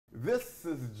This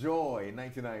is Joy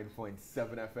 99.7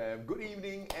 FM. Good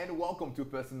evening and welcome to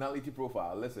Personality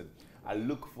Profile. Listen, I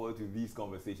look forward to these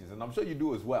conversations and I'm sure you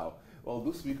do as well. Well,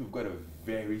 this week we've got a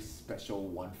very special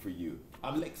one for you.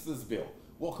 I'm Lexus Bill.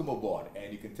 Welcome aboard,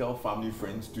 and you can tell family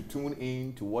friends to tune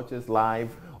in to watch us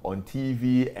live on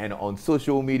TV and on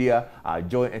social media, our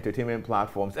Joy Entertainment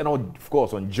platforms, and of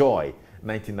course on Joy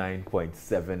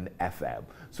 99.7 FM.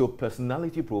 So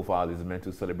Personality Profile is meant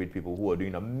to celebrate people who are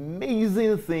doing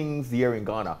amazing things here in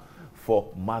Ghana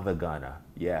for Mother Ghana.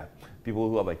 Yeah, people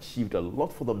who have achieved a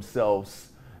lot for themselves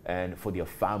and for their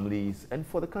families and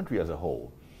for the country as a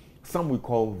whole. Some we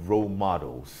call role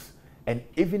models, and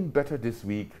even better this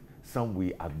week, some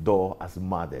we adore as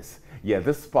mothers. Yeah,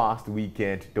 this past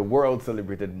weekend, the world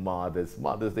celebrated Mother's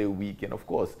Day weekend. Of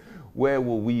course, where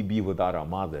will we be without our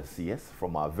mothers? Yes,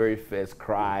 from our very first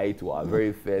cry to our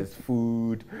very first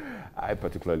food. I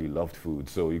particularly loved food,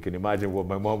 so you can imagine what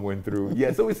my mom went through.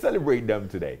 Yeah, so we celebrate them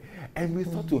today. And we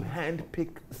thought to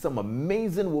handpick some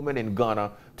amazing women in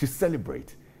Ghana to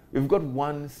celebrate. We've got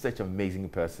one such amazing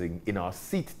person in our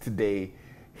seat today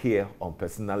here on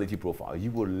Personality Profile.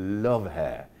 You will love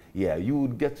her. Yeah, you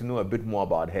would get to know a bit more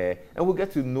about her, and we'll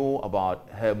get to know about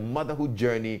her motherhood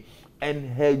journey and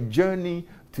her journey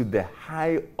to the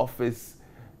high office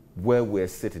where we're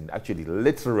sitting, actually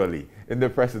literally in the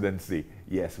presidency.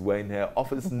 Yes, we're in her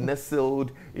office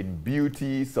nestled in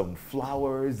beauty, some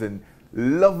flowers and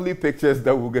lovely pictures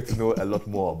that we'll get to know a lot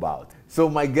more about. So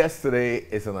my guest today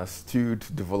is an astute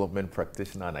development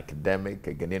practitioner, an academic,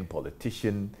 a Ghanaian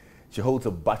politician. She holds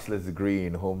a bachelor's degree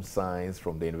in home science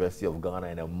from the University of Ghana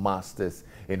and a master's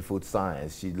in food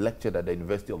science. She lectured at the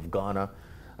University of Ghana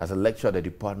as a lecturer at the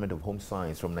Department of Home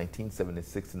Science from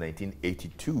 1976 to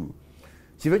 1982.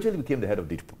 She eventually became the head of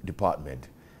the department.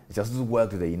 She also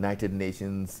worked with the United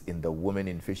Nations in the Women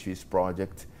in Fisheries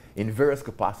project in various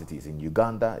capacities in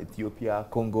Uganda, Ethiopia,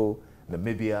 Congo,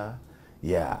 Namibia.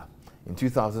 Yeah. In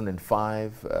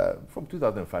 2005, from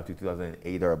 2005 to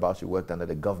 2008 or about, she worked under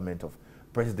the government of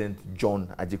President John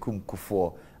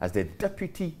Akufo-Addo as the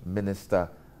Deputy Minister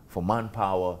for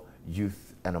Manpower,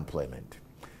 Youth and Employment.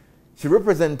 She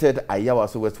represented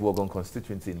Ayawaso West Wuogon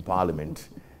constituency in Parliament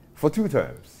for 2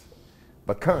 terms.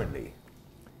 But currently,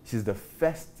 she's the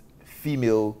first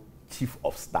female Chief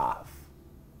of Staff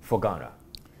for Ghana.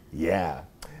 Yeah,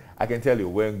 I can tell you,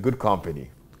 we're in good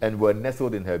company. And we're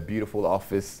nestled in her beautiful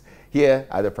office here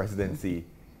at the Presidency.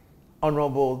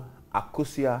 Honorable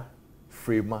Akufo-Addo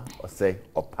Frema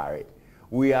Osei-Opare.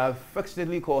 We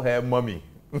affectionately call her Mommy,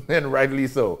 and rightly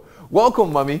so.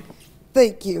 Welcome, Mommy.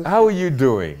 Thank you. How are you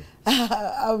doing?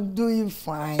 I'm doing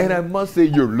fine. And I must say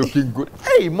you're looking good.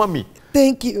 Hey, Mommy.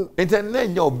 Thank you. It's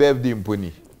your birthday,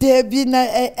 Mpuni.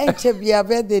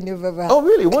 Oh,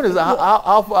 really? When is that?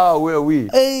 How far away are we?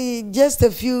 Just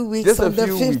a few weeks, just on the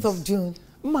 5th of June.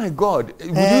 My God. Would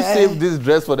you save this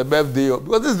dress for the birthday?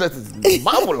 Because this dress is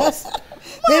marvelous.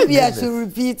 Maybe I should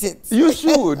repeat it. You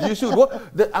should. You should.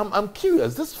 I'm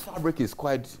curious. This fabric is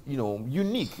quite,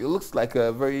 unique. It looks like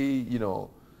a very,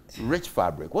 rich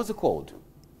fabric. What's it called?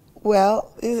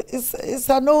 Well, it's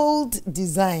an old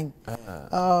design,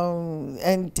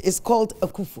 and it's called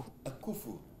Akufo.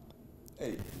 Akufo.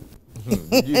 Hey.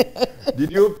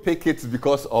 Did you pick it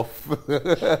because of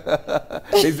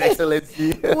His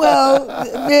Excellency? Well,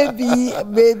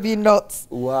 maybe not.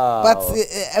 Wow. But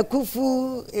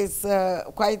Akufo is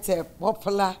quite a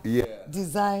popular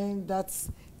design that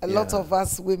a lot of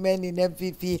us women in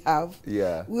MPP have.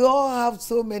 Yeah. We all have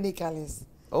so many colors.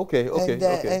 Okay.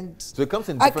 And so it comes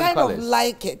in different colors. I kind of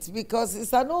like it because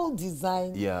it's an old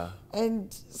design. Yeah.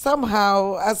 And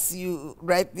somehow, as you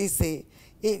rightly say,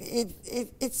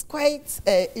 it's quite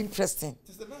interesting.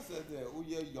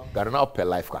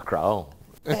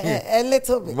 A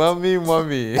little bit. Mommy.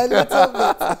 A little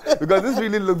bit. Because this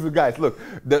really looks good, guys. Look,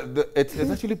 it's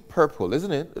actually purple,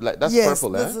 isn't it? Like that's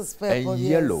purple, this is purple, and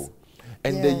yellow.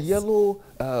 And the yellow,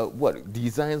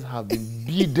 designs have been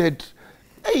beaded.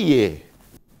 Hey,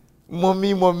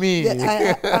 mommy. I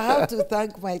have to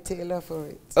thank my tailor for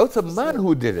it. Oh, it's a man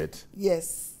who did it.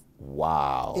 Yes.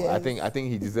 Wow, yes. I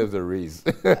think he deserves a raise.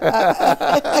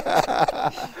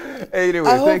 Anyway,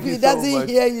 I hope thank you he so doesn't much.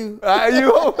 hear you.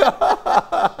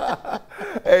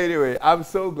 Anyway, I'm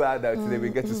so glad that today we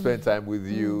get to spend time with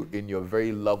you in your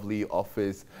very lovely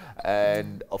office.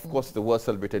 And of course, the world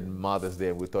celebrated Mother's Day,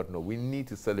 and we thought, no, we need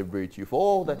to celebrate you for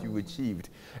all that you've achieved.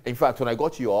 In fact, when I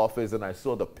got to your office and I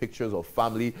saw the pictures of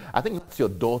family, I think that's your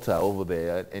daughter over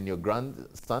there and your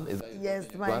grandson. Is that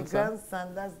yes, my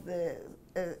grandson. That's the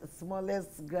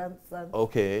smallest grandson.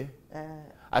 Okay.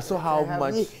 I saw how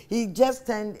much he just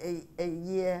turned a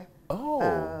year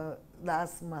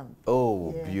last month.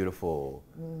 Oh, beautiful.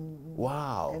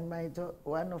 Wow. And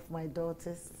one of my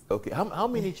daughters. Okay. How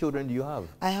many children do you have?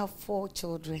 I have 4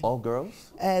 children. All girls?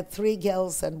 3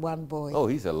 girls and 1 boy. Oh,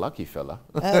 he's a lucky fella.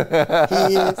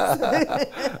 He is.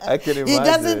 I can imagine. He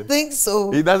doesn't think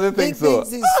so. He doesn't think so. He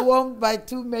thinks he's swarmed by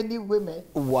too many women.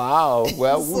 Wow.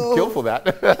 Well, we'll kill for that.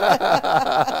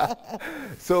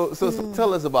 So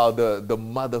tell us about the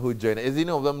motherhood journey. Is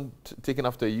any of them taken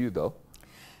after you, though?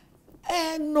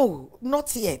 No,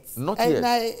 not yet. Not yet. And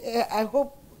I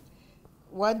hope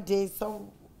one day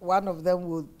one of them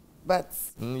will. But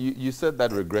you said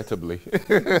that regrettably.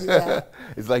 Yeah.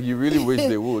 It's like you really wish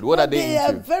they would. What are they They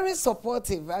into? are very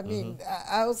supportive. I mean,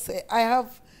 I'll say I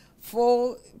have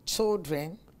 4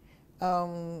 children,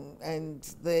 and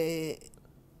the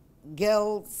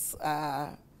girls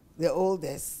are the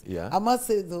oldest. Yeah. I must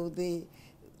say though, the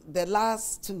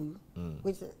last 2,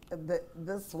 which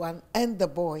this one and the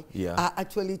boy, are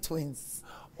actually twins.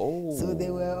 Oh. So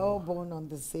they were all born on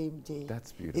the same day.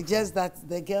 That's beautiful. It's just that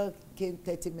the girl came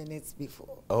 30 minutes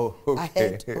before. Oh, okay.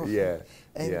 Ahead of Yeah.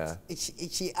 and Yeah.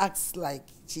 she acts like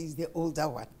she's the older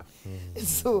one.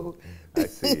 So I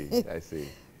see. I see.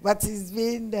 But it's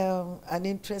been an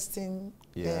interesting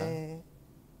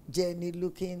journey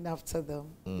looking after them.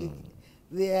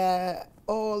 They are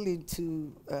all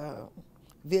into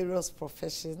various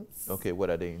professions. Okay, what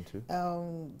are they into?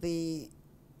 The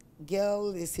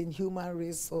girl is in human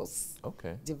resource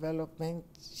development.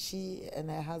 She and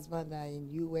her husband are in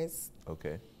US.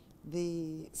 Okay.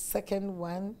 The second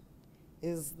one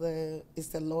is the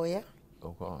lawyer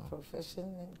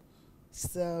profession.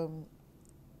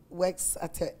 Works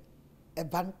at a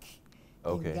bank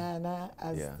in Ghana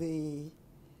as the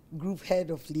group head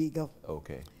of legal.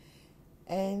 Okay.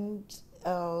 And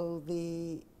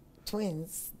the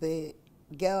twins, the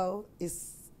girl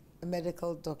is a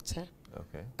medical doctor.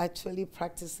 Okay. Actually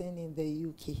practicing in the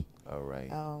UK. All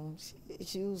right.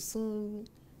 She will soon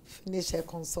finish her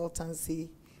consultancy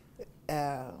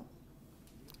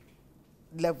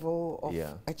level of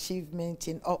achievement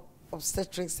in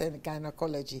obstetrics and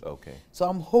gynecology. Okay. So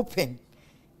I'm hoping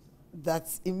that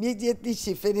immediately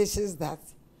she finishes that,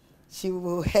 she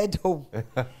will head home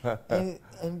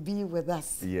and be with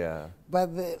us. Yeah.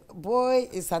 But the boy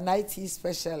is an IT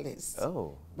specialist.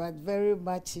 Oh. But very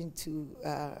much into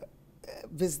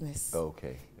business.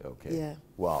 Okay. Okay. Yeah.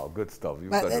 Wow, good stuff.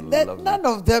 But none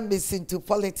of them is into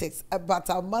politics. But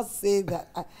I must say that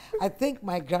I think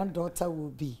my granddaughter will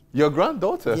be. Your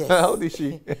granddaughter? Yes. How old is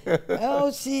she?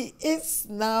 Oh, she is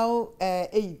now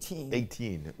 18.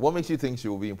 18. What makes you think she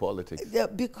will be in politics?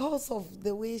 Because of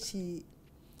the way she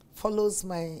follows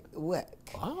my work.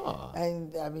 Ah.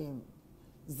 And I mean,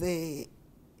 they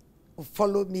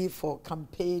follow me for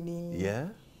campaigning. Yeah.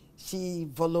 She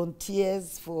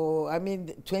volunteers for,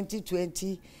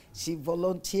 2020, she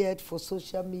volunteered for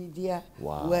social media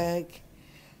work.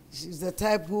 She's the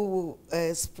type who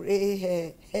will spray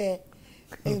her hair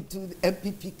into the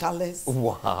MPP colors.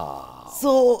 Wow.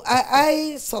 So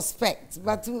I suspect,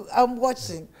 but I'm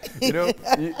watching. You know,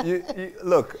 you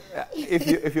look,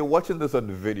 if you're watching this on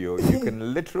the video, you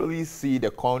can literally see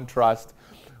the contrast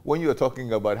when you're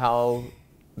talking about how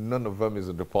none of them is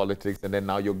into politics, and then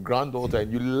now your granddaughter,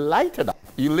 and you light it up.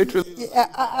 You literally.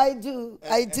 Yeah, I do.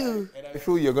 I do. And I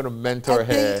feel you're going to mentor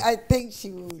her. I think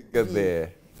she will get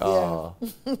there. Yeah.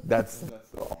 That's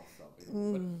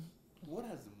awesome. But what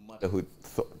has motherhood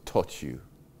taught you?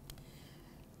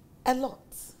 A lot.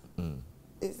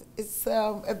 It's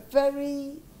a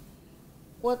very,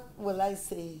 what will I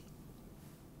say,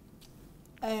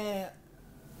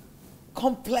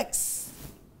 complex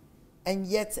and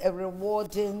yet a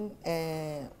rewarding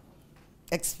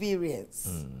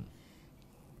experience.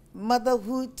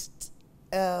 Motherhood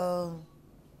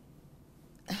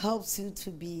helps you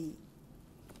to be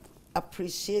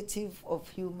appreciative of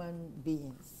human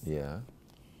beings. Yeah.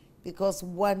 Because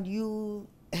one, you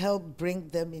help bring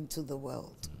them into the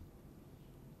world.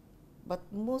 But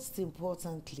most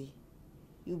importantly,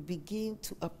 you begin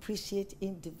to appreciate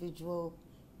individual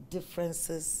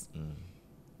differences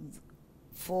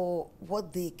for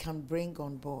what they can bring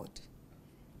on board.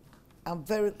 I'm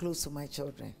very close to my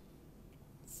children.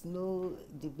 It's no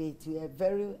debate. We are a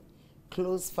very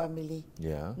close family.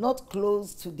 Yeah. Not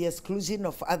close to the exclusion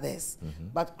of others,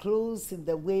 but close in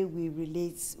the way we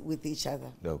relate with each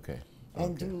other. Okay.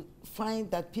 And you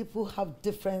find that people have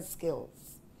different skills.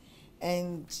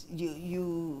 And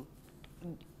you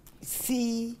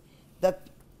see that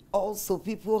also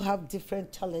people have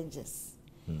different challenges.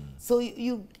 So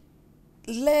you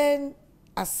learn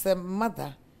as a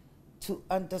mother to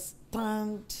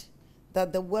understand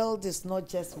that the world is not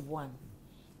just one.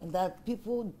 and that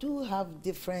people do have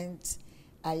different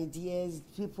ideas,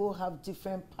 people have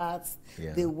different paths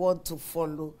they want to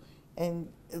follow,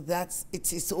 and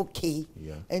it is okay.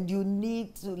 And you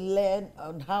need to learn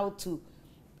on how to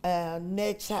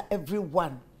nurture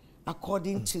everyone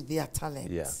according to their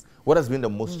talents. What has been the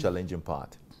most challenging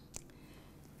part?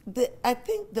 I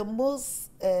think the most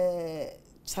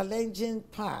challenging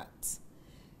part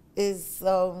is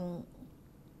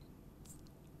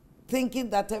thinking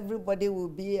that everybody will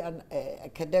be an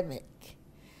academic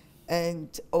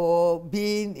or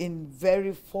being in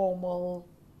very formal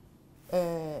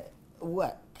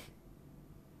work.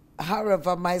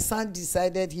 However, my son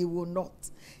decided he will not.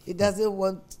 He doesn't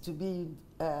want to be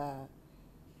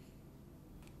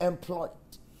employed.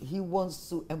 He wants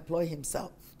to employ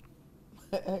himself.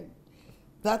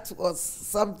 That was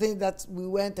something that we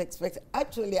weren't expecting.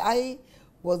 Actually, I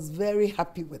was very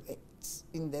happy with it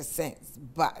in the sense,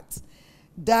 but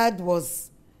Dad was,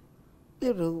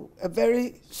 a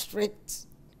very strict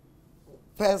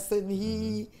person.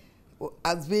 He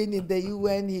has been in the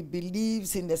UN. He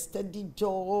believes in a steady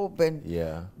job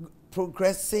and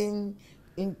progressing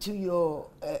into your,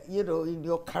 in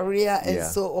your career and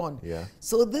so on.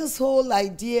 So this whole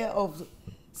idea of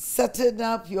setting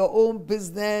up your own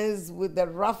business with a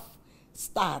rough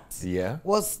start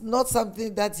was not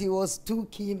something that he was too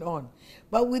keen on.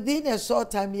 But within a short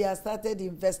time, he has started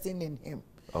investing in him.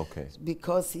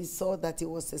 Because he saw that he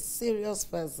was a serious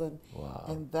person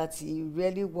and that he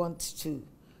really wants to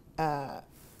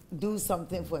do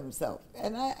something for himself.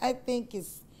 And I think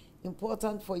it's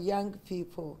important for young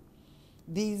people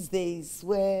these days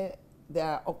where there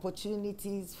are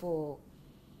opportunities for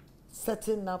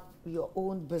setting up your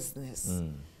own business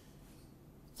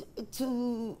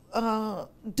to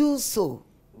do so,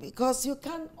 because you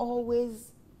can't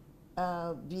always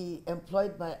be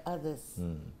employed by others.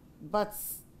 But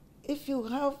if you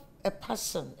have a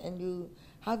passion and you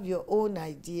have your own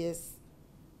ideas,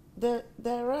 there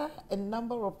are a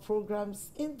number of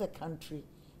programs in the country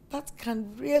that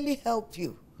can really help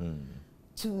you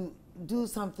to do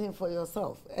something for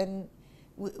yourself. And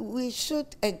we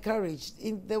should encourage.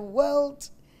 In the world,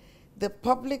 the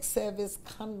public service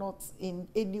cannot, in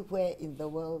anywhere in the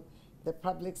world, the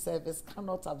public service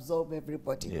cannot absorb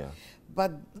everybody.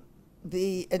 But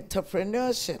the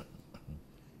entrepreneurship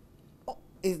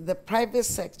is the private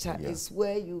sector is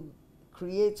where you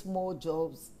create more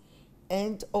jobs,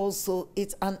 and also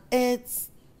it unearths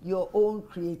your own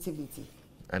creativity.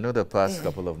 I know the past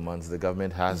couple of months the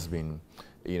government has been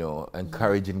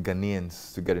encouraging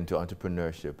Ghanaians to get into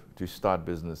entrepreneurship, to start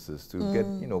businesses, to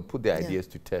get, put their ideas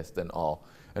to test and all.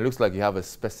 It looks like you have a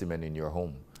specimen in your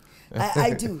home.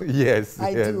 I do.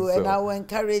 I do, and I will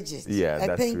encourage it.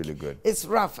 I think really good. It's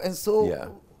rough, and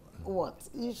so what?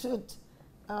 You should,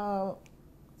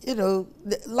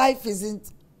 life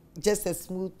isn't just a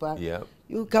smooth path.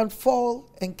 You can fall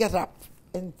and get up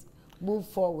and move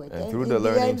forward. And through the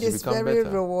learning, you become very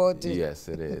better. Rewarding. Yes,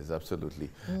 it is, absolutely.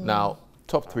 Now,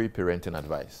 top 3 parenting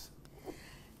advice.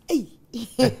 Hey. 3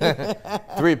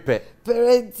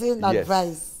 parenting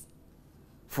advice.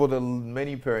 For the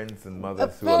many parents and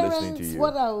mothers who are listening to you.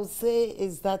 What I would say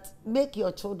is that make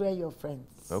your children your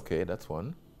friends. Okay, that's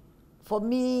one. For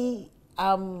me,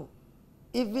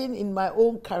 even in my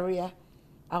own career,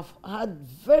 I've had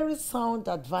very sound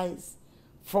advice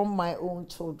from my own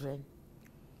children.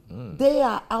 They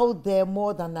are out there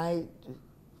more than I do.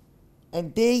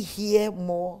 And they hear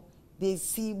more, they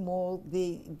see more,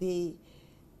 they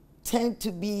tend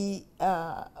to be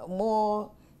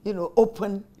more,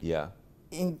 open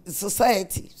in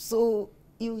society. So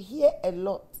you hear a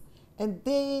lot, and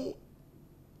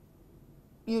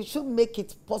you should make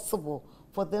it possible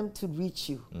for them to reach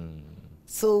you.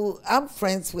 So I'm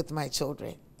friends with my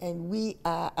children, and we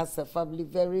are, as a family,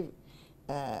 very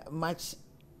much,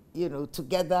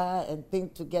 together and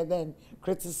think together and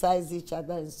criticize each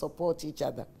other and support each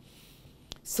other.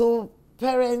 So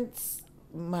parents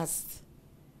must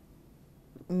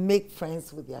make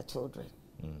friends with their children.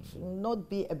 Should not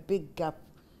be a big gap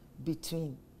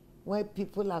between. When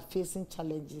people are facing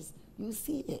challenges, you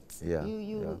see it.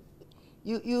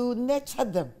 You nurture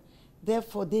them.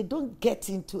 Therefore, they don't get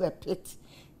into a pit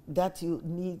that you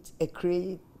need a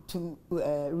crane to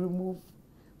remove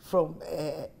from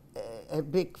a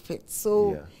big pit.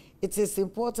 So it is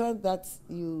important that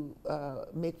you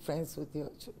make friends with your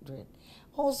children.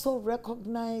 Also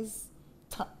recognize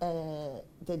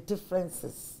the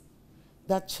differences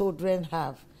that children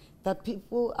have, that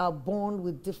people are born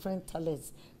with different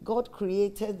talents. God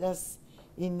created us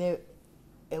in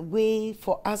a way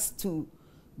for us to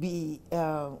be,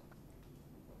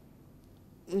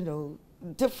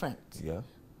 different.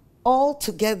 all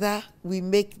together we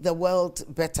make the world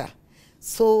better.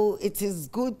 So it is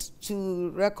good to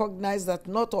recognize that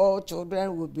not all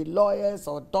children will be lawyers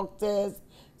or doctors,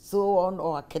 so on,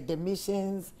 or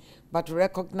academicians, but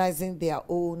recognizing their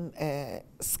own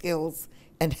skills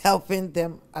and helping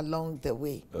them along the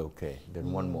way. Okay,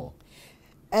 then one more.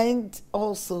 And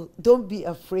also, don't be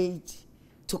afraid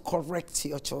to correct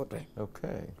your children.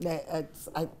 Okay.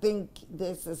 I think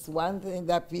this is one thing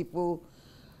that people,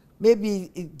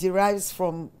 maybe it derives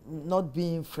from not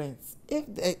being friends.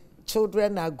 If the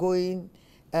children are going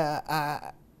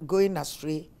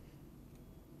astray,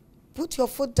 put your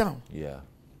foot down. Yeah.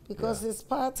 Because it's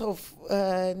part of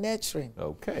nurturing.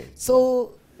 Okay.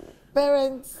 So,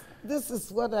 parents, this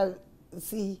is what I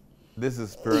see. This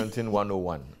is Parenting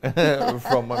 101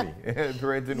 from Mommy.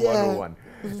 Parenting 101.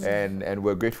 And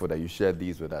we're grateful that you shared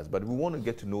these with us. But we want to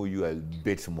get to know you a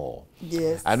bit more.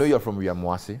 Yes. I know you're from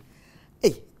Wiamoase.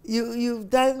 Hey, you've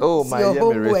done my your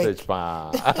homework. Research,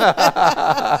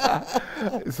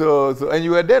 so and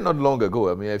you were there not long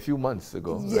ago. I mean, a few months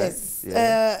ago. Yes. Right?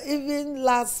 Yeah. Even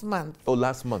last month. Oh,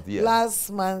 last month, yeah. Last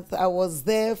month, I was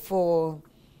there for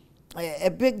a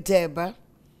big derby.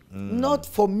 Not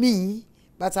for me,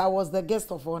 but I was the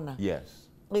guest of honor. Yes.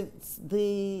 It's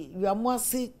the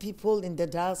Wiamoase people in the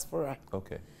diaspora.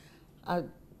 Okay. I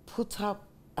put up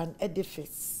an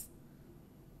edifice,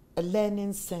 a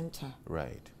learning center.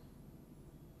 Right.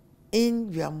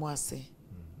 In Wiamoase.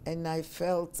 And I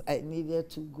felt I needed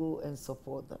to go and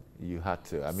support them. You had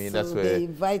to. I mean, so that's where they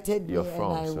invited me you're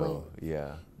from, and I went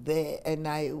yeah. there, and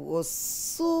I was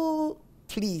so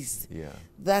pleased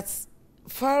that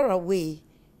far away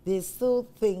they still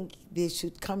think they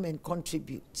should come and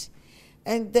contribute.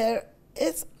 And there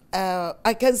is,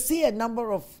 I can see a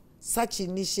number of such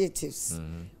initiatives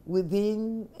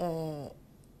within,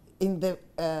 in the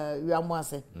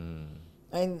Wiamoase.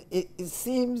 And it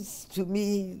seems to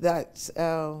me that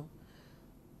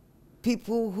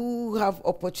people who have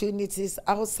opportunities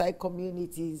outside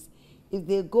communities, if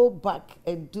they go back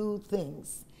and do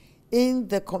things in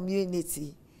the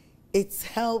community, it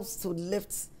helps to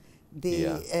lift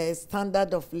the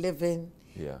standard of living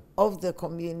of the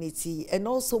community, and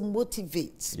also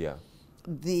motivate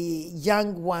the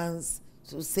young ones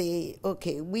to say,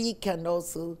 okay, we can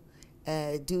also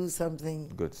do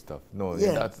something. Good stuff. No,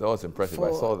 that was impressive.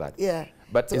 I saw that. Yeah.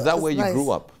 But so is that where you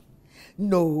grew up?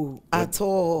 No, at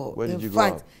all. Where did you grow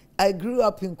up? In fact, I grew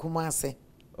up in Kumasi.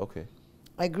 Okay.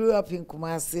 I grew up in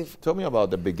Kumasi. Tell me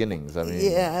about the beginnings. I mean.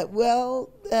 Yeah, well,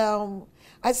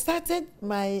 I started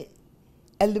my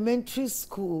elementary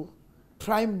school,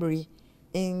 primary,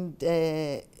 in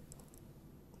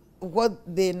what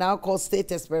they now call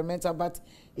state experimental, but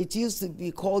it used to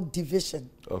be called division.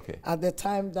 Okay. At the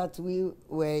time that we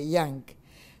were young.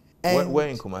 And where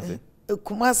in Kumasi?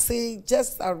 Kumasi,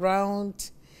 just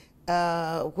around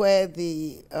where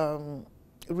the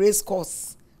race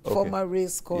course, former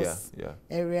race course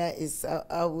area is.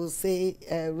 I will say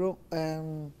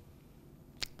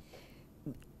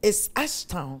it's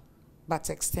Ashtown, but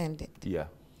extended. Yeah.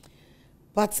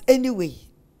 But anyway,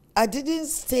 I didn't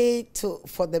stay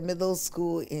for the middle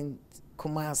school in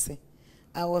Kumasi.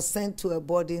 I was sent to a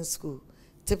boarding school,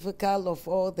 typical of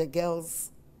all the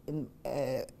girls in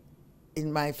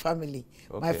my family.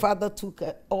 Okay. My father took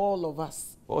all of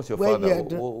us. What was your father?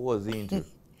 What was he into?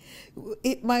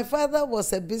 My father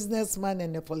was a businessman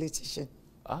and a politician.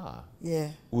 Ah. Yeah.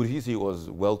 Would he say he was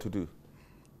well-to-do?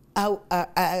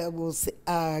 I will say,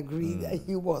 I agree that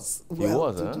he was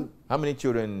well-to-do. How many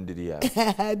children did he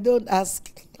have? Don't ask.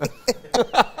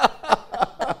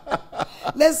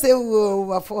 Let's say we were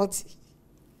over 40.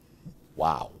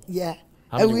 Wow. Yeah.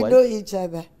 And we know each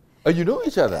other. Oh, you know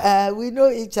each other? We know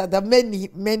each other,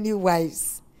 many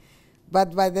wives.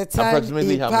 But by the time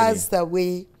he passed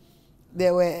away,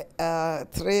 there were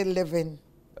 3 living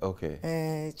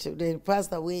children. He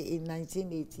passed away in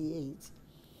 1988.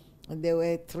 And there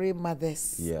were 3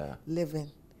 mothers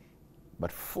living.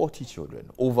 But 40 children,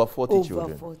 over 40 children.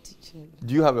 Over 40 children.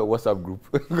 Do you have a WhatsApp group?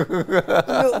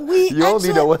 No, you all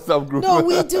need a WhatsApp group. No,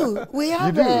 we do. We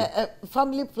have a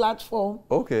family platform.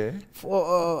 Okay.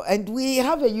 And we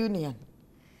have a union.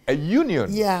 A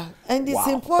union? Yeah. And it's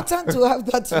important to have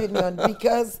that union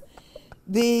because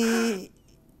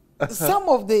some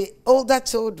of the older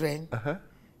children,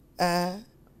 I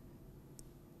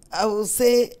will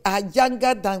say, are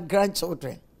younger than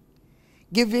grandchildren,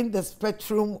 given the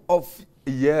spectrum of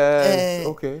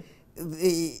the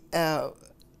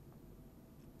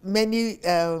many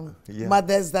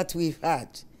mothers that we've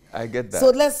had. I get that. So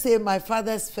let's say my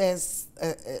father's first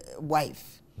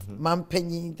wife,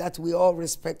 Mampenyi, that we all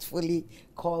respectfully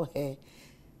call her,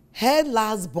 her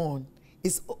last born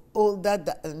is older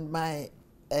than my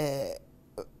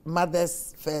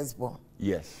mother's firstborn.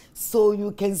 Yes. So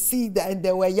you can see that, and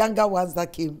there were younger ones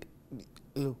that came.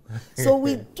 So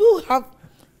we do have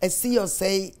a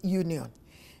CSA union,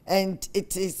 and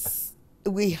it is,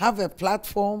 we have a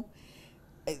platform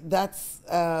that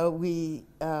we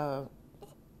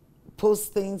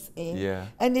post things in. Yeah.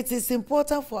 And it is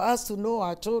important for us to know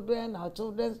our children, our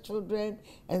children's children,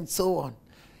 and so on.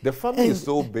 The family is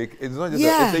so big. It's not just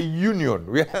yeah. it's a union.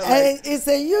 We are it's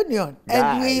a union. Guys.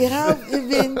 And we have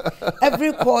even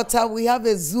every quarter we have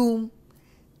a Zoom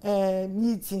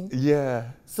meeting.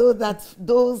 Yeah. So that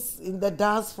those in the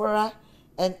diaspora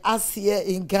and us here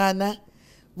in Ghana,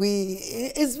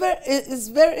 it's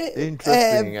very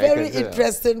interesting. Very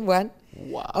interesting one.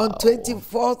 Wow. On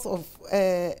 24th of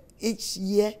each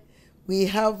year, we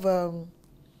have a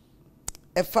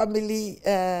family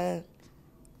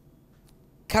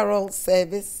carol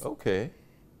service. Okay.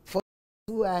 For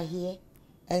who are here,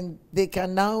 and they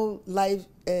can now live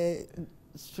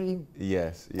stream.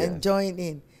 Yes. And join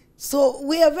in. So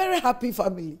we are a very happy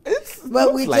family.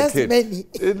 But we like just it. many.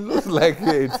 It looks like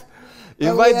it.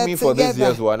 Invite me for this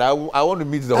year's one. I want to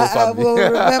meet the whole family. I will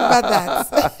remember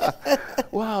that.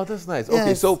 Wow, that's nice. Yes.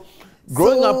 Okay, so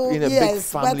growing up in a big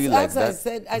family but like as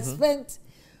that. I said,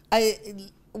 I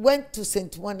went to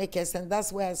St. Monica's, and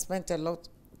that's where I spent a lot of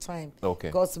time. Okay.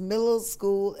 Because middle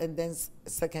school and then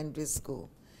secondary school.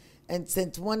 And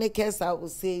St. Monica's, I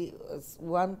would say, was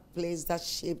one place that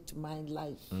shaped my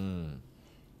life.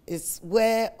 It's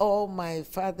where all my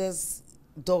father's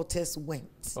daughters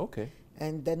went. Okay.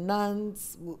 And the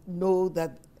nuns know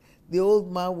that the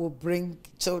old man will bring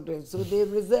children, so they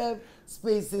reserve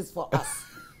spaces for us.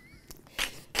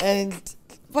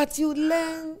 But you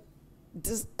learn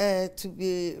this, to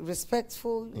be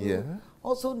respectful. You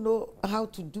also know how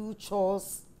to do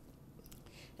chores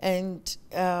and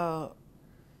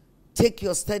take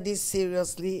your studies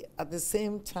seriously. At the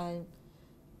same time,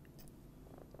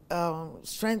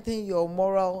 strengthen your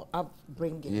moral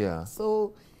upbringing. Yeah.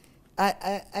 So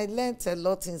I learned a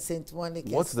lot in St.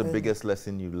 Monica's. What's the biggest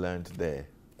lesson you learned there?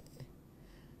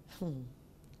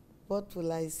 What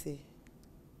will I say?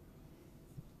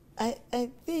 I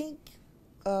think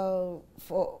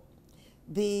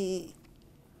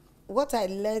what I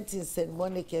learned in St.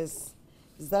 Monica's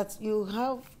is that you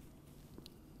have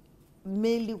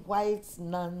mainly white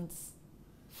nuns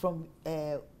from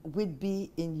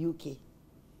Whitby in UK.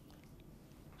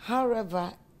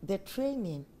 However, the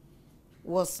training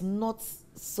was not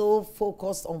so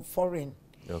focused on foreign.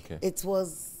 Okay. It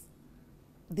was,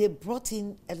 they brought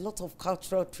in a lot of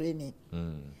cultural training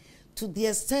to the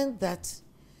extent that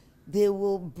they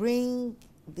will bring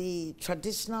the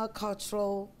traditional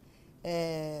cultural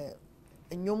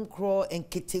Nyomkro and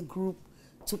Kete group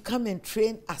to come and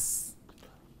train us.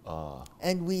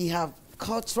 And we have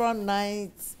cultural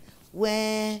nights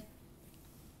where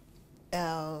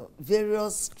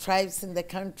various tribes in the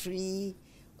country,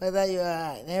 whether you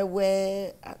are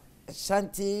Ewe,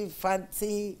 Ashanti,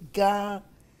 Fanti, Ga,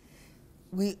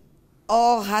 we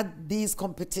all had these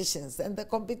competitions. And the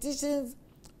competitions,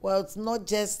 well, it's not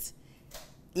just,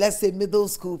 let's say, middle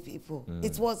school people.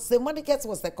 It was, St. Monica's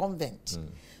was a convent.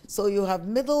 So you have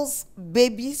middle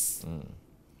babies,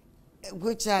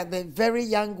 which are the very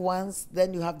young ones.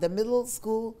 Then you have the middle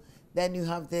school. Then you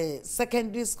have the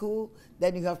secondary school.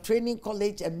 Then you have training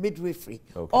college and midwifery,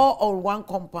 all on one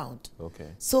compound. Okay.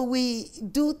 So we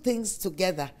do things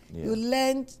together. Yeah. You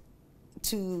learn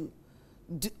to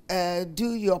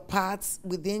do your parts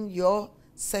within your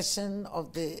session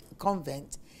of the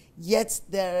convent, yet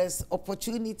there is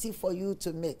opportunity for you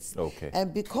to mix. Okay.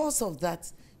 And because of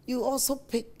that, you also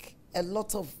pick a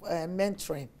lot of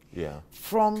mentoring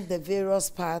from the various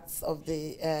parts of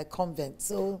the convent.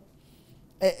 So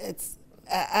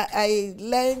I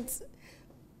learned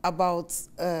about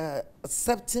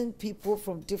accepting people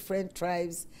from different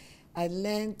tribes. I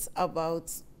learned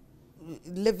about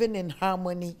living in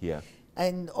harmony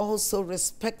and also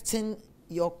respecting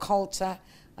your culture,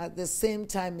 at the same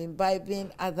time imbibing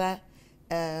other,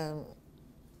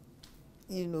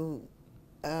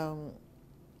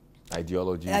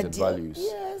 ideologies and values.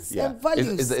 Yes, and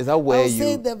values. Is that where I'll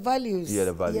say the values. Yeah,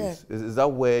 the values. Yeah. Is that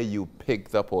where you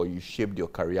picked up or you shaped your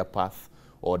career path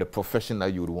or the profession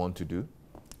that you would want to do?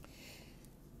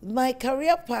 My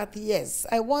career path, yes.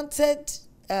 I wanted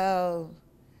to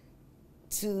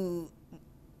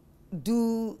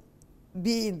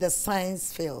be in the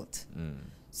science field.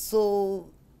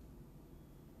 So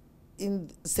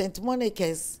in St.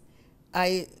 Monica's,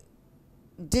 I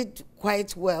did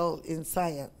quite well in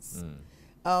science.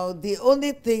 The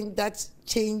only thing that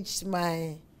changed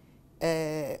my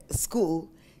school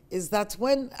is that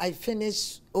when I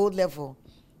finished O-level,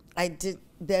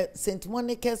 the St.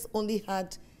 Monica's only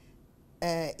had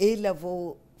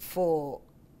A-level for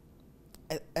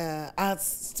arts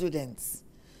students.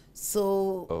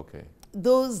 So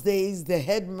those days, the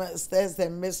headmasters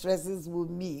and mistresses would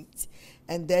meet,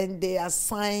 and then they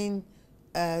assign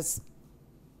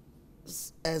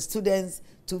students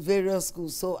to various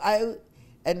schools. So I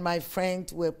and my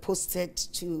friend were posted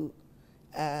to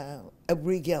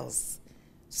Abri Girls,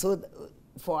 so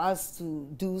for us to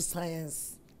do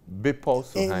science.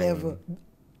 A-level.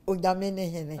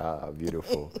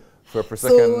 Beautiful. For a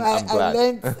second, so I'm glad. I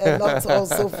learned a lot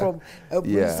also from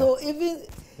Abri. Yeah. So even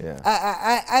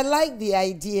I like the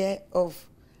idea of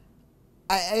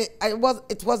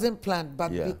it wasn't planned,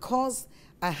 but because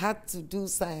I had to do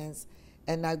science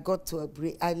and I got to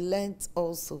Abri, I learned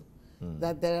also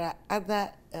that there are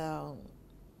other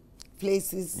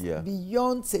places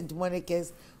beyond St.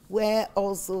 Monica's where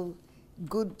also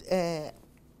good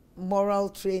moral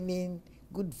training,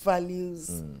 good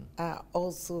values are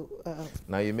also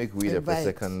now you make we the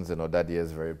Presecans and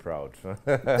Odadias very proud.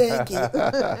 Thank you.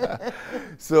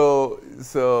 So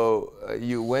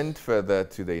you went further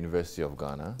to the University of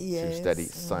Ghana to study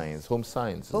science, home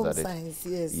science, is that it? Home science,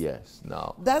 yes. Yes,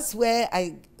 now. That's where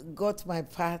I got my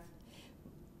path.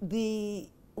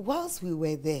 Whilst we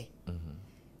were there,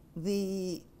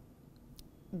 the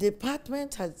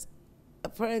department has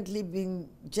apparently been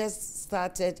just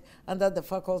started under the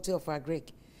Faculty of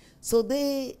Agric. So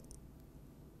they,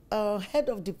 head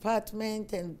of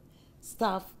department and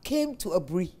staff came to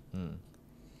Abri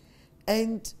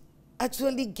and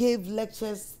actually gave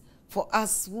lectures for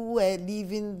us who were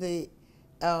leaving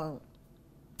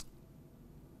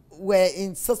were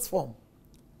in sixth form.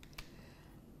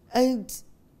 And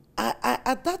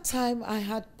at that time, I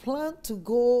had planned to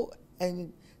go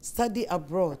and study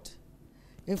abroad.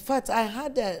 In fact, I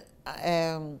had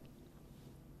an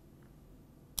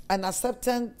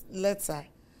acceptance letter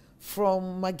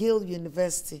from McGill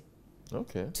University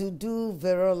to do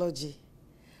virology.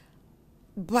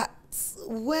 But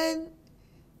when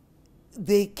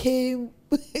they came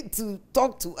to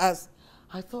talk to us,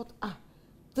 I thought,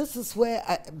 this is where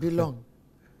I belong.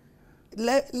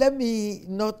 Let me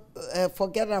not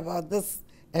forget about this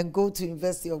and go to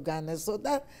University of Ghana. So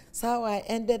that's how I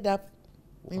ended up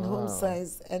in home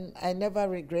science, and I never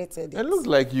regretted it. It looks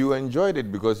like you enjoyed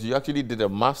it because you actually did a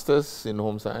master's in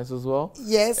home science as well.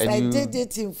 Yes, and I did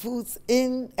it in foods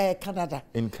in Canada.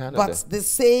 In Canada. But the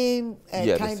same kind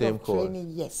the same of course.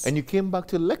 training, yes. And you came back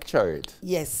to lecture it.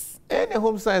 Yes. And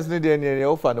home science in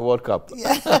the World Cup.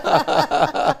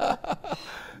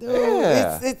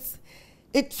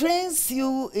 It trains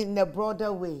you in a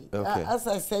broader way. As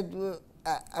I said,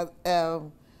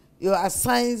 you are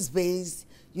science-based.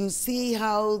 You see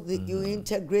how you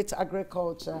integrate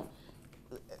agriculture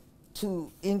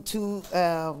into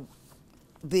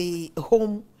the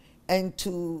home and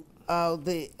to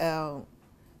the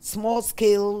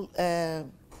small-scale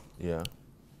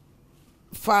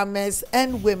farmers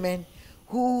and women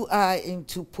who are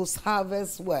into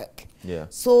post-harvest work.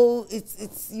 So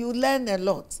you learn a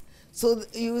lot. So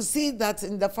you see that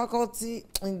in the faculty,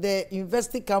 in the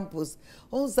university campus,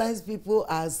 home science people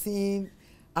are seen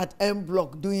at M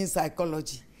Block doing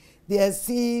psychology. They are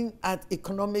seen at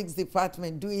economics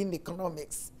department doing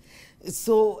economics.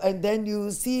 So, and then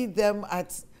you see them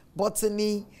at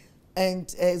botany and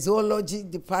zoology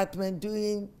department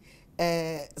doing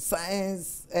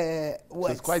science work. So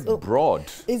it's quite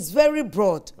broad. It's very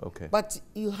broad. But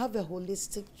you have a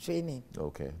holistic training.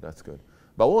 That's good.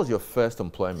 But what was your first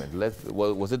employment?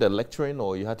 Was it a lecturing,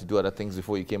 or you had to do other things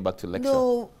before you came back to lecture?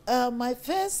 No, my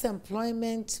first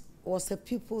employment was a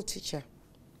pupil teacher.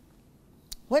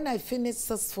 When I finished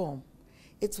sixth form,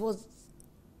 it was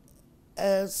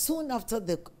soon after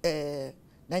the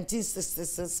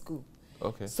 1966 school.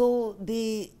 So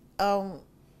the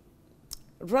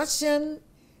Russian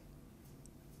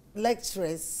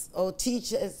lecturers or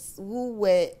teachers who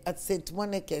were at St.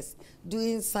 Monica's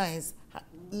doing science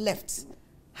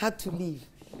had to leave.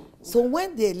 So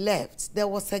when they left, there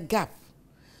was a gap.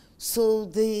 So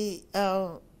the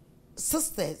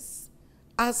sisters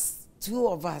asked two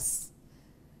of us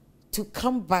to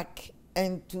come back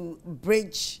and to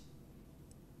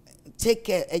take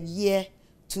a year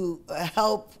to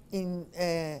help in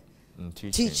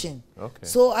teaching.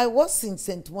 So I was in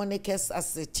St. Monica's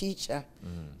as a teacher,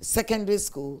 secondary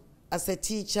school as a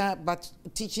teacher, but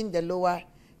teaching the lower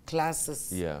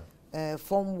classes.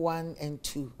 Form 1 and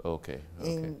 2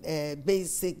 in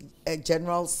basic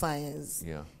general science.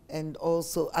 And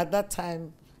also at that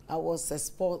time I was a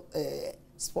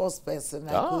sports person.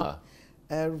 I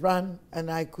could run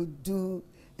and I could do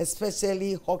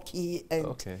especially hockey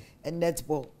and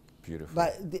netball. Beautiful.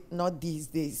 But not these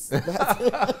days.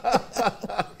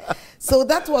 So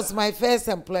that was my first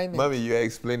employment. Mommy, you are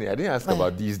explaining. I didn't ask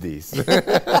about these days.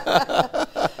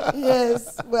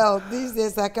 Yes, well, these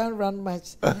days I can't run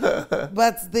much.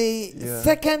 But the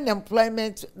second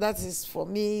employment that is for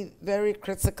me very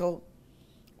critical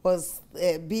was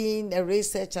being a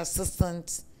research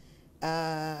assistant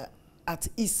at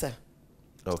ISA.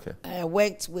 Okay. I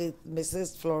worked with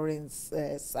Mrs. Florence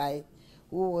Sai,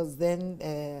 who was then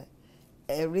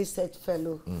a research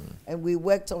fellow, and we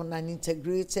worked on an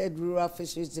integrated rural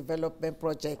fisheries development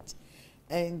project.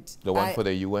 And the one for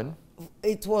the UN?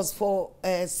 It was for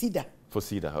CEDA. For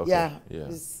CEDA, okay. Yeah, yeah.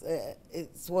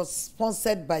 It was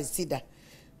sponsored by CEDA,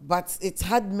 but it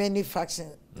had many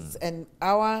factions, and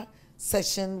our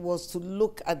session was to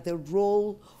look at the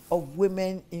role of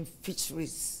women in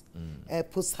fisheries,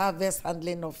 post-harvest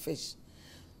handling of fish.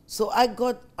 So I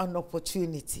got an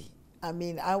opportunity. I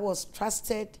mean, I was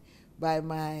trusted by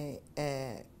my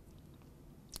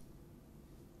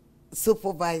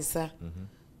supervisor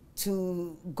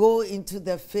to go into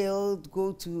the field,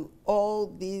 go to all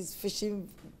these fishing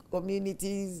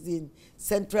communities in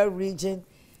Central Region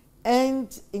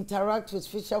and interact with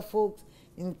fisher folks,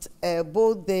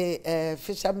 both the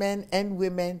fishermen and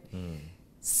women,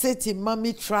 sit in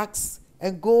mummy trucks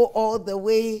and go all the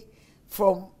way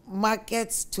from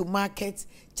markets to markets,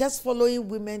 just following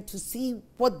women to see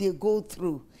what they go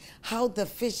through, how the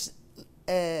fish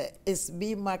is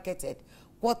being marketed,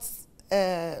 what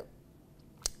are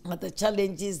the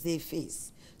challenges they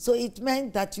face. So it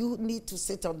meant that you need to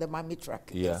sit on the mummy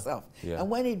truck yourself. Yeah. And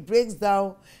when it breaks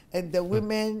down and the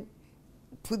women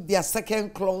put their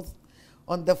second cloth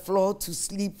on the floor to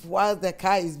sleep while the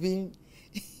car is being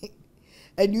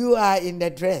and you are in the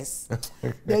dress,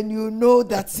 then you know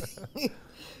that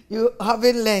you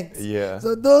haven't learned. Yeah.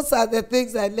 So those are the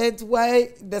things I learned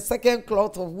why the second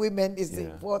cloth of women is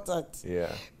important.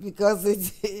 Yeah. Because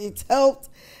it helped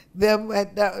them.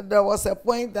 There was a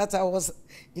point that I was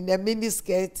in a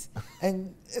miniskirt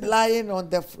and lying on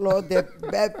the floor, the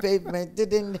bare pavement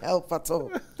didn't help at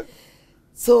all.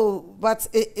 So, but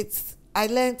I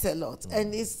learned a lot.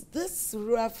 And it's this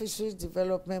rural fisheries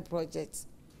development project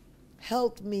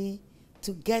helped me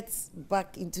to get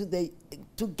back into the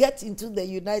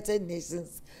United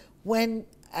Nations when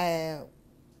I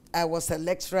was a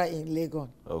lecturer in Legon.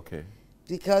 Okay.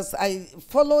 Because I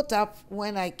followed up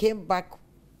when I came back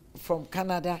from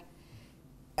Canada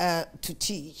to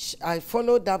teach. I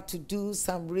followed up to do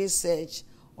some research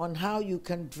on how you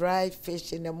can dry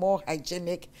fish in a more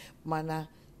hygienic manner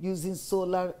using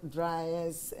solar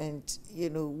dryers and,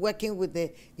 you know, working with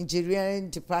the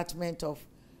engineering department of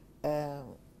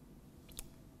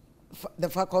the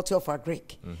Faculty of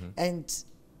Agric. And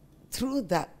through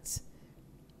that,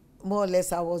 more or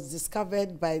less, I was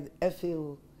discovered by the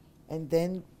FAO and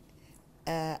then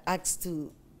asked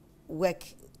to work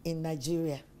in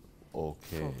Nigeria.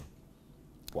 Okay.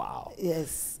 Wow.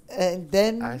 Yes. And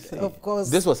then, of course...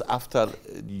 This was after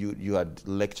you had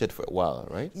lectured for a while,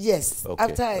 right? Yes. Okay.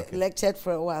 After I lectured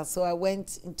for a while. So I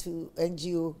went into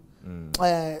NGO,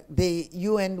 the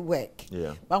UN work.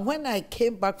 Yeah. But when I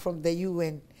came back from the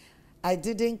UN, I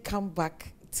didn't come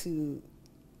back to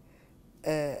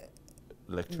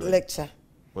lecture.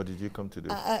 What did you come to do?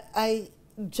 I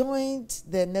joined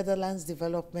the Netherlands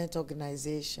Development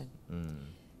Organization.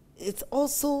 It's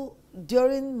also,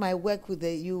 during my work with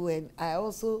the UN, I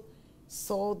also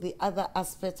saw the other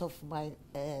aspect of my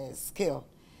skill.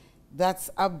 That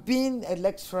I've been a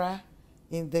lecturer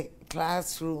in the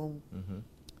classroom,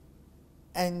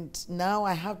 and now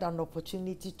I have an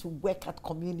opportunity to work at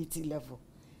community level.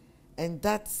 And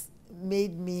that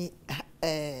made me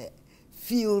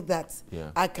feel that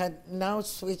I can now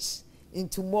switch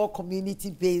into more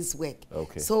community-based work.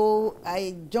 Okay. So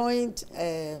I joined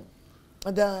the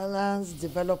Netherlands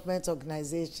Development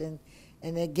Organization,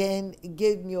 and again, it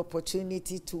gave me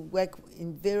opportunity to work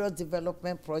in various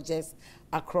development projects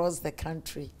across the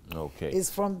country. Okay. It's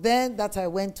from then that I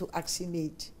went to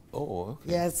ActionAid. Oh,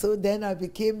 okay. Yeah, so then I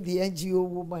became the NGO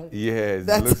woman. Yes,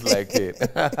 it looks like it.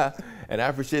 And I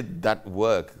appreciate that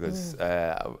work because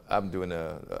I'm doing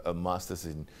a master's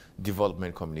in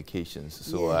development communications.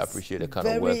 So I appreciate the kind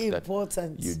of work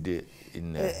that you did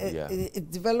in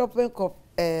development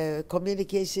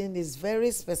communication is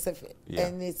very specific,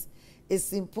 and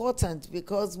it's important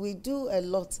because we do a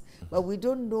lot, but we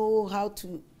don't know how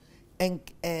to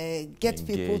get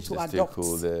people to adopt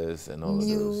and all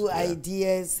new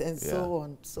ideas and so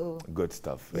on. So good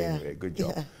stuff. Anyway, good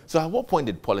job. So at what point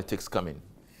did politics come in?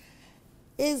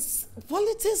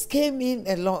 Politics came in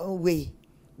a long way.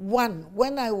 One,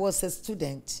 when I was a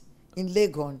student in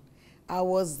Legon, I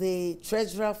was the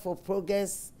treasurer for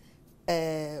Progress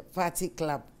Party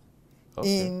Club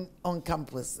on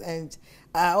campus. And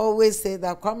I always say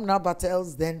that Kwame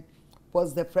Nabatels then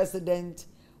was the president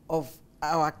of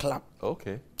our club.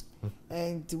 Okay.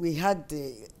 And we had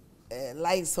the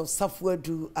likes of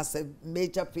Safwadu as a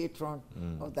major patron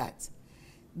of that.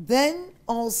 Then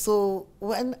also,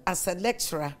 when as a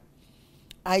lecturer,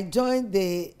 I joined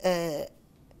the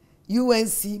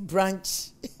UNC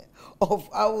branch of,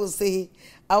 I will say,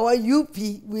 our UP.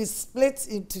 We split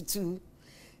into two,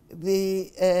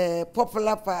 the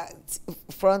Popular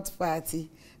Front Party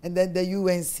and then the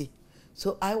UNC.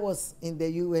 So I was in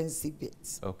the UNC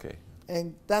bit. Okay.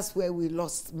 And that's where we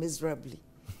lost miserably.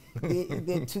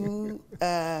 The two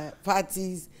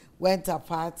parties went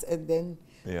apart, and then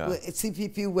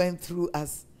CPP went through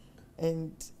us.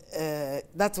 And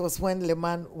that was when Le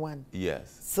Mans won.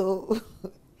 Yes. So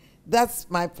that's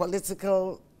my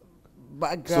political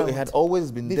background. So it had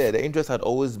always been there. The interest had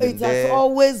always been there. It has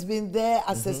always been there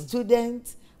as a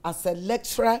student, as a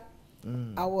lecturer.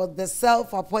 I was the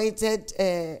self-appointed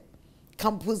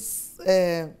campus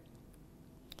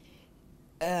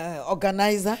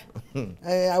organizer.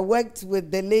 I worked with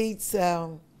the late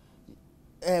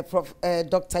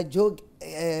Dr. Joe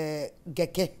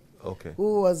Geke,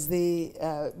 who was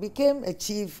became a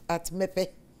chief at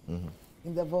Mepe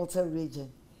in the Volta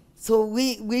region. So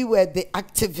we were the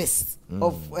activists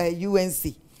of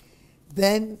UNC.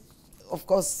 Then, of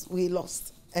course, we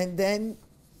lost. And then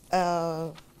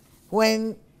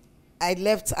when I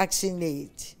left Action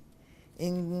Aid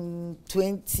in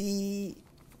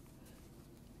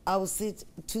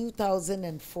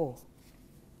 2004,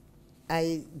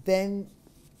 I then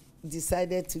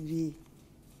decided to be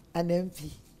an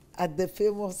MP at the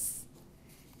famous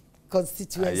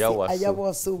constituency,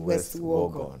 Ayawaso West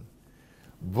Wogon.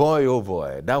 Boy, oh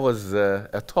boy, that was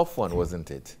a tough one, wasn't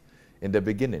it, in the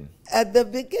beginning? At the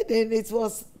beginning, it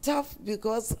was tough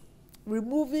because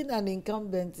removing an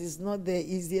incumbent is not the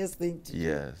easiest thing to do.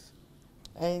 Yes.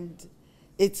 And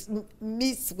it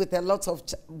meets with a lot of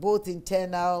both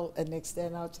internal and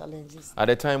external challenges. At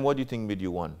the time, what do you think made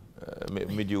you win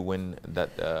that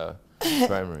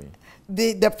primary?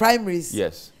 The primaries?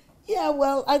 Yes. Yeah,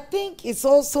 well, I think it's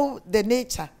also the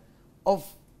nature of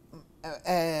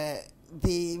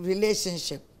the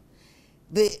relationship.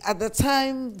 At the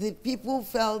time, the people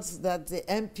felt that the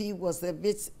MP was a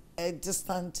bit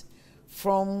distant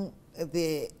from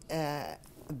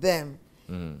them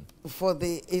for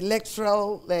the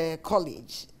electoral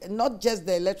college, not just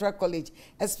the electoral college,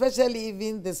 especially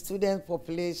even the student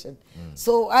population.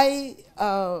 So I,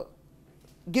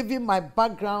 given my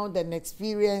background and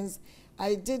experience,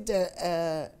 I did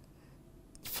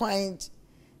find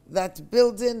that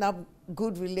building up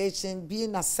good relation,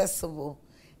 being accessible,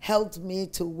 helped me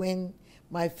to win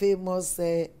my famous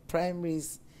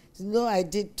primaries. You know, I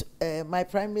did, my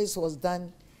primaries was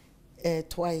done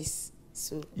twice.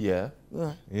 So yeah.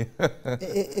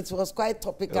 It was quite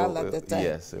topical at the time.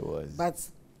 Yes, it was. But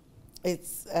it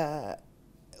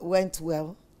went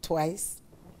well twice.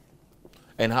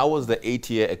 And how was the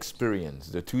 8-year experience,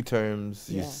 the 2 terms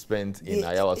you spent in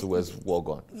Ayawaso West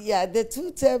Wogon? Yeah, the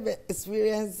 2-term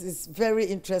experience is very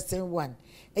interesting one.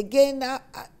 Again, I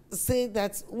say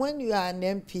that when you are an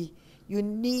MP, you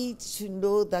need to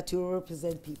know that you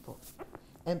represent people.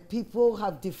 And people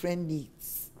have different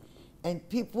needs. And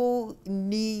people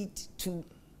need to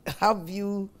have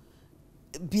you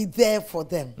be there for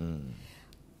them.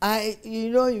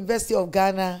 University of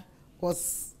Ghana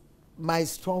was my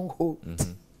stronghold.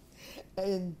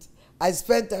 And I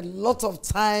spent a lot of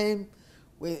time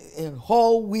in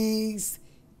hall weeks,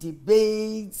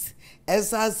 debates,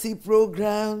 SRC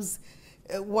programs,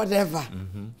 whatever.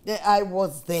 I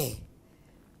was there.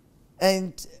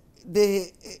 And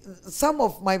some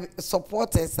of my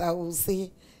supporters, I will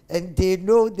say, and they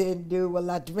know, they will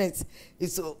admit,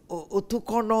 it's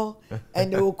Otukono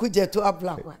and Okujeto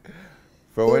Ablakwa.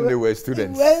 For when they were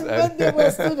students. When they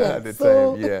were students. At the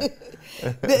time, yeah.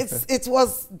 It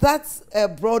was that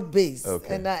broad base.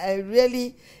 Okay. And I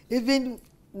really, even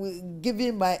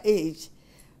given my age,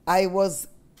 I was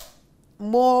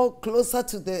more closer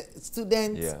to the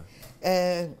student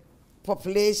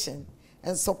population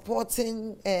and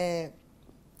supporting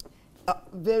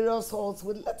various halls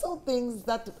with little things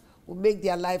that would make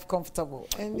their life comfortable,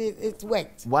 and it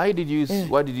worked. Why did you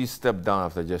step down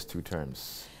after just 2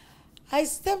 terms? I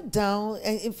stepped down,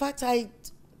 and in fact, I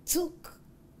took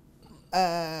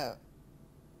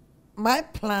my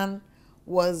plan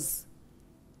was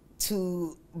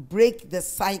to break the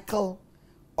cycle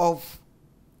of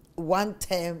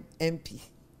 1-term MP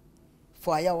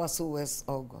for Ayawaso West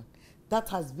Ogun. That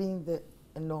has been the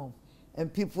norm.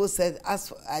 And people said, as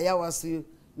for Ayawaso,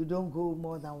 you don't go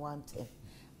more than 110.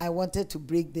 I wanted to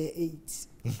break the 8.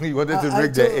 You wanted to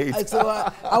break the 8? So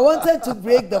I wanted to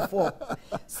break the 4.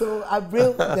 So I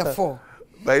broke the 4.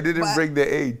 But I didn't break the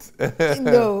 8.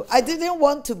 No, I didn't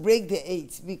want to break the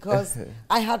 8 because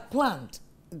I had planned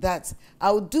that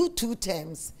I would do 2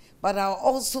 terms, but I'll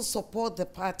also support the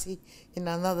party in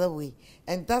another way.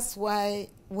 And that's why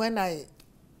when I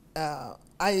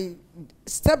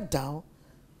stepped down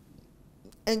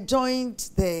and joined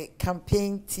the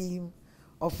campaign team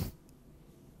of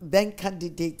then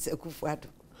candidate Akufo-Addo.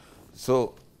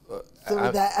 So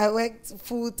that I worked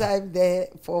full-time there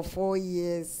for 4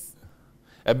 years.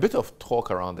 A bit of talk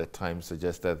around the time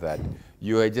suggested that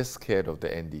you were just scared of the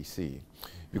NDC.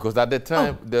 Because at the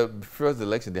time, the first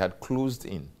election, they had closed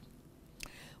in.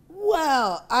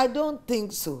 Well, I don't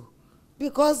think so.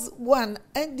 Because one,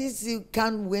 NDC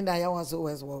can't win Ayawaso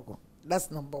West Ogun.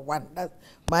 That's number one. That's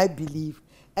my belief.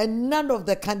 And none of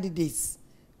the candidates,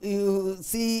 you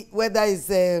see, whether it's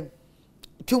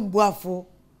Chumbuafo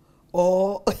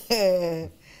or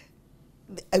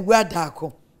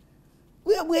Wadako,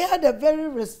 we had a very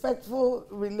respectful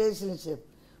relationship,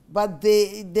 but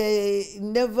they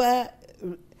never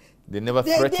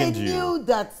threatened you. They knew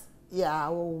that, yeah, I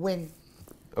will win.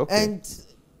 Okay. And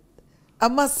I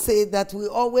must say that we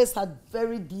always had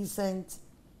very decent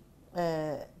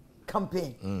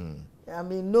campaign. I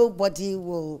mean, nobody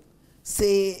will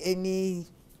say any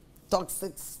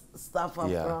toxic stuff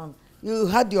around. You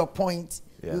had your point,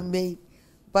 you made.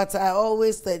 But I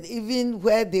always said, even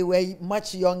where they were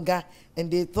much younger and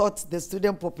they thought the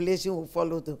student population would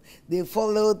follow them, they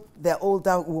followed the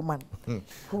older woman.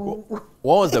 What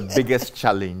was the biggest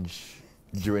challenge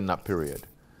during that period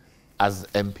as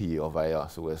MP of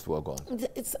Ayawaso West Ogun?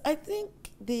 I think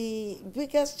the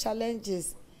biggest challenge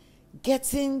is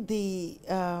getting the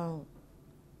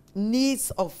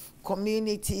needs of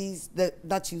communities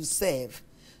that you serve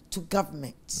to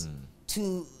government,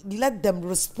 to let them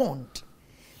respond.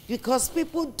 Because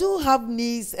people do have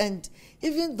needs, and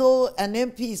even though an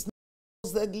MP is not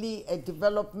supposedly a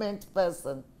development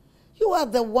person, you are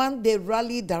the one they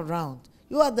rallied around.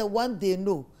 You are the one they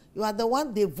know. You are the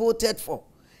one they voted for.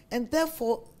 And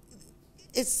therefore,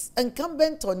 it's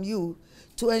incumbent on you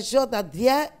to ensure that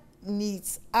their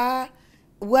needs are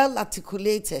well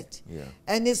articulated. Yeah.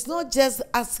 And it's not just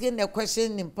asking a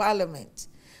question in Parliament,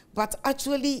 but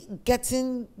actually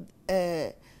getting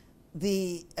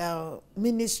the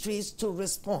ministries to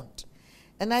respond.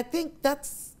 And I think that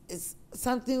is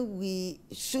something we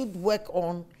should work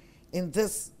on in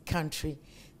this country,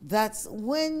 that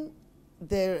when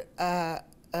there are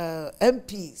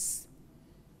MPs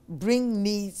bring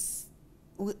needs,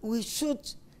 we should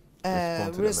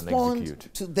respond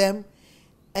to them.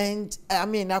 And I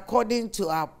mean, according to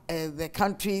our, the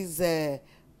country's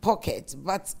pocket,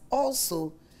 but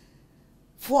also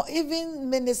for even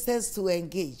ministers to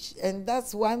engage. And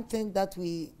that's one thing that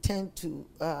we tend to,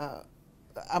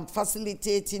 I'm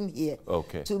facilitating here,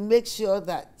 to make sure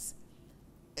that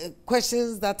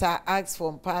questions that are asked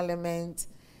from Parliament,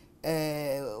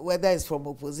 whether it's from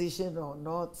opposition or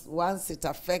not, once it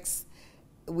affects,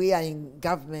 we are in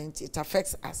government, it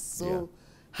affects us. So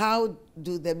how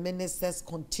do the ministers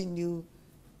continue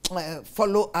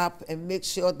follow up and make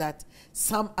sure that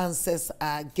some answers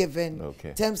are given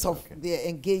in terms of their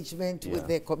engagement with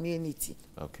their community?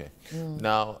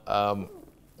 Now,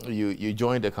 you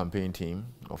joined the campaign team,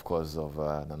 of course, of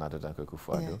Nana Addo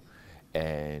Akufo-Addo,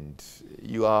 and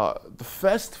you are the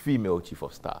first female chief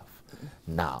of staff.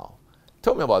 Now,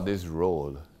 tell me about this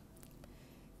role.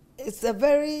 It's a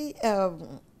very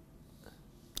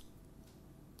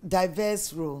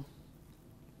diverse role.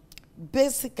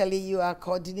 Basically, you are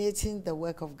coordinating the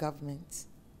work of government.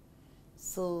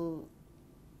 So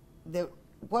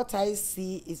what I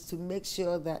see is to make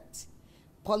sure that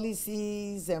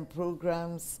policies and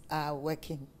programs are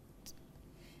working,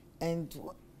 and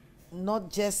not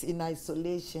just in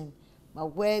isolation,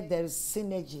 but where there is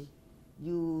synergy,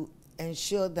 you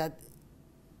ensure that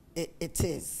it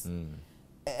is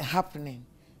happening.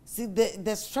 See,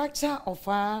 the structure of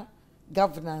our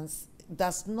governance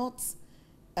does not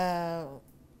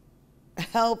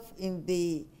help in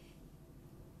the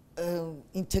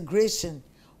integration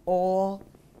or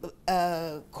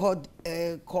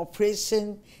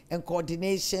cooperation and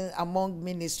coordination among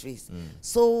ministries.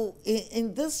 So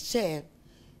in this chair,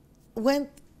 when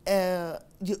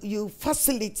you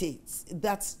facilitate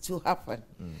that to happen.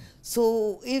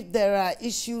 So if there are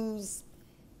issues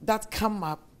that come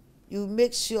up, you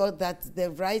make sure that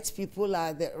the right people are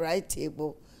at the right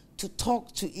table to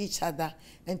talk to each other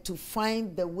and to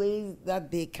find the ways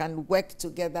that they can work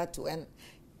together to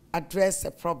address a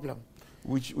problem.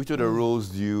 Which of the roles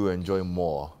do you enjoy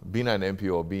more, being an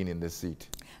MP or being in the seat?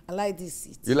 I like this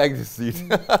seat. You like the seat?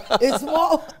 It's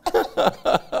more,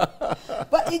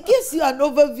 but it gives you an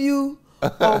overview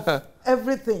of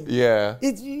everything. Yeah.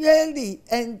 It's really,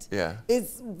 and yeah.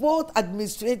 it's both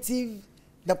administrative,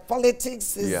 the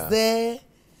politics is there.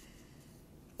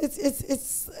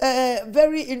 It's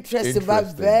very interesting,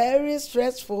 but very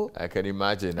stressful. I can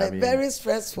imagine. I mean, very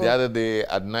stressful. The other day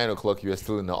at 9 o'clock, you were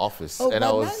still in the office. Oh, and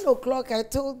but 9 o'clock, I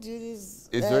told you, it's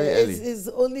very early. It's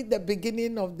only the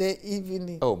beginning of the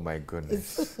evening. Oh, my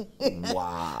goodness.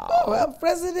 Wow. Well,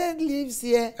 President leaves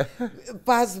here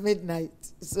past midnight.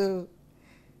 So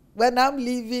when I'm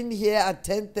leaving here at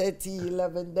 10:30,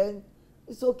 11, then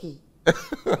it's okay.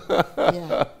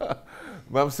 Yeah.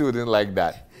 Mom still didn't like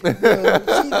that. No,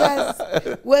 she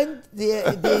does. When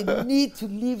they need to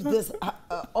leave this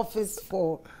office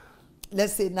for,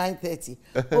 let's say, 9:30.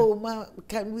 Oh, Mom,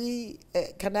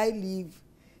 can I leave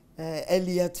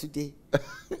earlier today?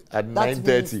 At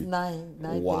 9:30?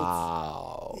 9:30.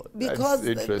 Wow. Because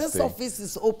this office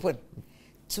is open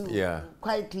to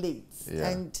quite late. Yeah.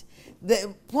 And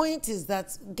the point is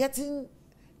that getting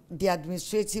the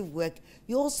administrative work,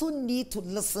 you also need to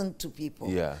listen to people.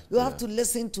 Yeah. You have to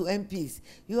listen to MPs.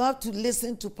 You have to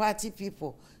listen to party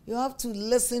people. You have to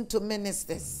listen to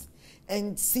ministers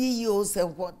and CEOs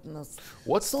and whatnot.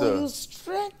 So you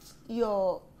stretch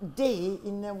your day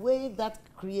in a way that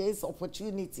creates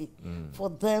opportunity for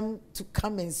them to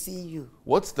come and see you.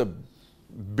 What's the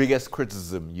biggest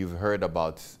criticism you've heard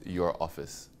about your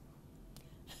office?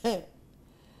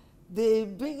 The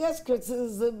biggest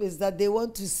criticism is that they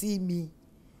want to see me,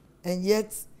 and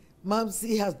yet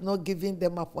Mamsi has not given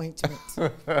them appointment.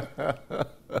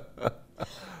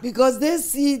 Because they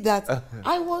see that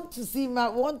I want to see I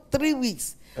want 3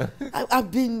 weeks.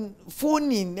 I've been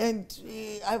phoning, and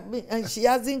she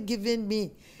hasn't given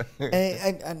me,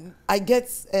 and I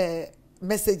get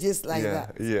messages like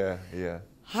that. Yeah.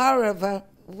 However,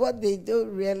 what they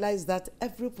don't realize that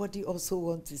everybody also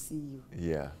wants to see you.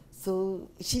 Yeah. So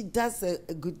she does a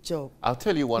good job. I'll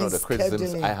tell you one of the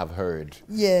criticisms I have heard.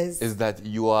 Yes. Is that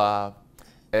you are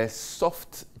a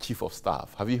soft chief of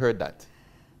staff. Have you heard that?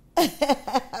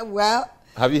 Well.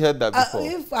 Have you heard that before?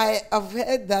 If I have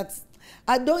heard that,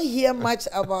 I don't hear much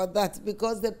about that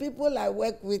because the people I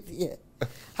work with here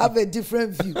have a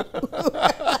different view.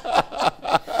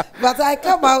 But I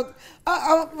come out,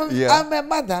 I'm a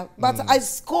mother, but I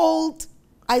scold,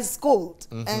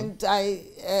 and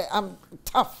I'm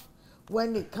tough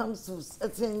when it comes to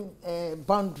certain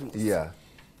boundaries. Yeah.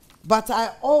 But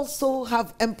I also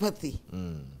have empathy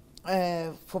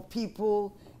for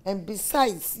people, and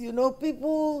besides, you know,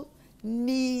 people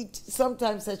need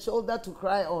sometimes a shoulder to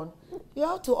cry on. You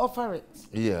have to offer it.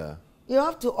 Yeah. You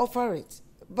have to offer it.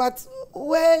 But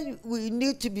where we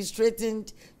need to be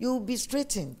straightened, you'll be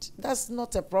straightened. That's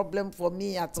not a problem for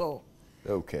me at all.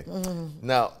 Okay.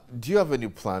 Now, do you have any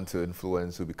plan to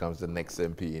influence who becomes the next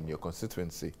MP in your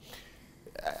constituency?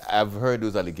 I've heard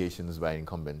those allegations by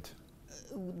incumbent.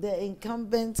 The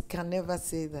incumbent can never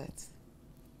say that.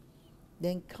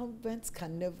 The incumbent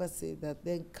can never say that.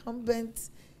 The incumbent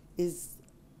is,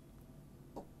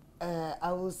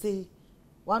 I will say,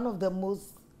 one of the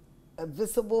most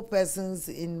visible persons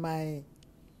in my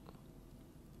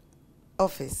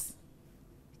office.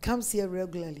 Comes here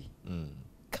regularly.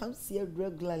 Comes here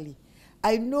regularly.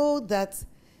 I know that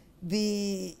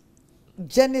the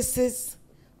genesis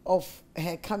of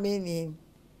her coming in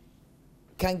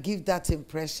can give that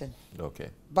impression.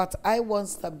 Okay. But I want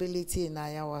stability in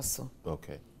Ayawaso.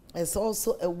 Okay. It's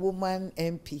also a woman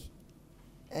MP.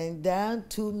 And there aren't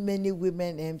too many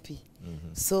women MP.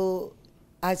 So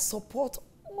I support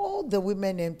all the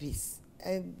women MPs.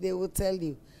 And they will tell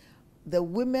you, the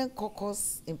women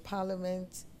caucus in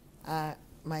Parliament are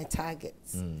my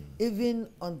targets. Even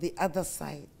on the other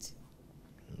side.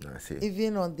 I see.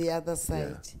 Even on the other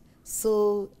side. Yeah.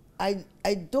 So I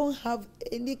don't have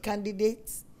any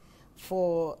candidates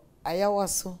for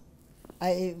Ayawaso.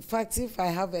 In fact, if I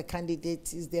have a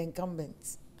candidate, it's the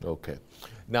incumbent. Okay.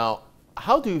 Now,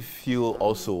 how do you feel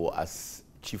also as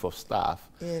chief of staff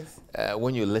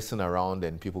when you listen around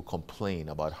and people complain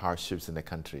about hardships in the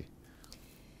country?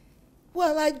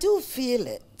 Well, I do feel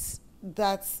it,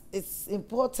 that it's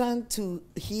important to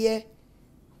hear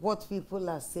what people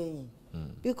are saying.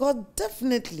 Because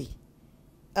definitely,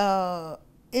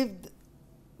 if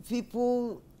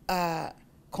people are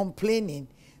complaining,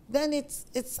 then it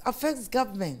affects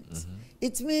government.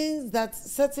 It means that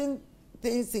certain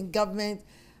things in government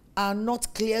are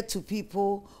not clear to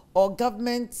people, or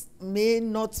government may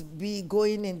not be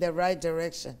going in the right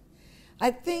direction.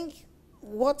 I think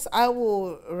what I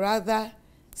will rather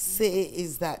say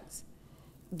is that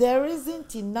there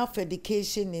isn't enough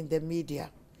education in the media.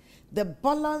 The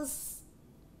balance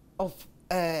of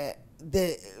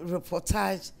the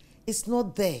reportage is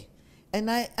not there. And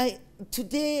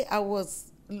today I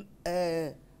was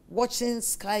watching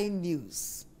Sky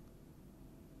News,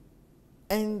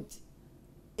 and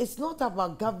it's not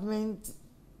about government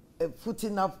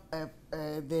putting up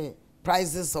the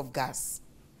prices of gas.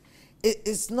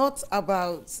 It's not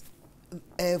about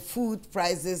food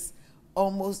prices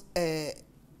almost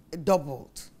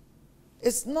doubled.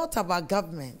 It's not about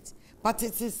government, but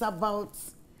it is about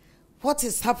what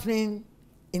is happening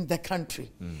in the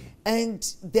country and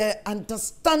the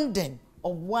understanding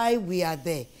of why we are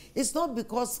there. It's not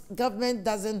because government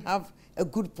doesn't have a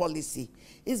good policy.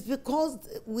 It's because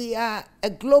we are a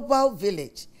global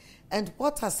village, and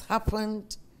what has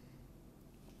happened,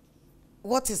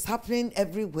 what is happening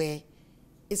everywhere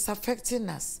is affecting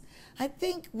us. I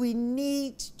think we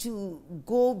need to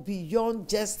go beyond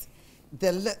just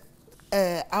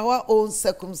our own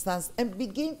circumstance and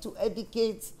begin to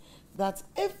educate that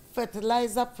if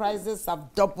fertilizer prices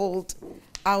have doubled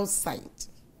outside,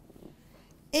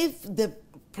 if the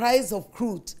price of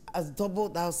crude has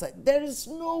doubled outside, there is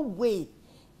no way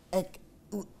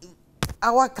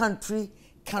our country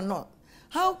cannot.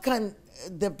 How can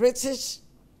the British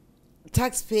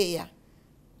taxpayer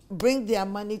bring their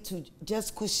money to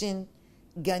just cushion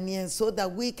Ghanaians so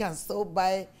that we can still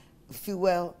buy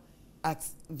fuel at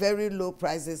very low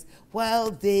prices while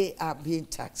they are being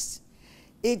taxed?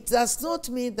 It does not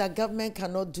mean that government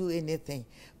cannot do anything,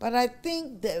 but I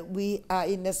think that we are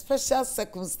in a special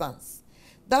circumstance.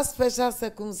 That special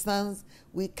circumstance,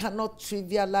 we cannot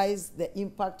trivialize the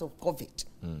impact of COVID.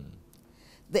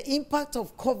 The impact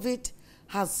of COVID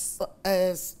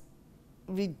has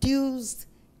reduced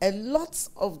a lot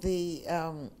of the,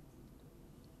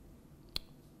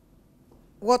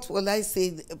 what will I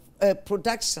say,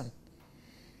 production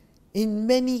in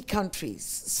many countries.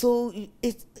 So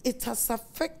it has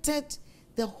affected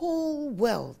the whole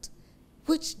world,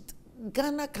 which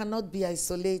Ghana cannot be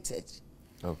isolated.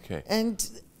 Okay. And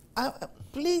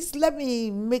please let me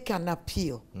make an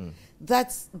appeal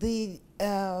that the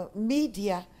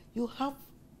media, you have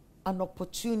an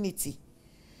opportunity.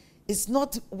 It's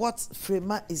not what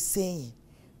Frema is saying,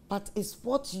 but it's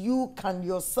what you can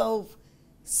yourself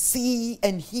see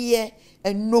and hear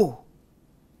and know.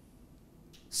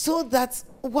 So that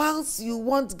whilst you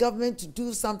want government to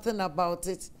do something about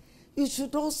it, you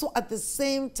should also at the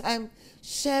same time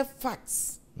share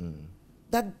facts.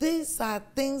 That these are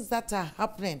things that are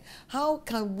happening. How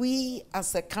can we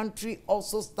as a country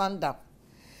also stand up?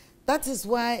 That is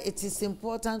why it is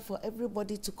important for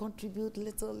everybody to contribute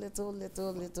little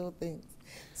things,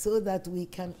 so that we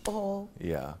can all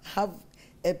have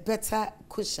a better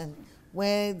cushion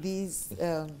where these...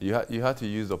 You had to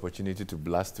use the opportunity to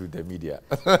blast through the media.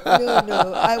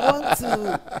 No, I want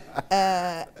to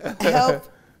help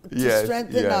to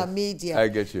strengthen our media. I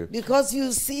get you. Because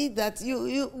you see that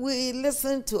we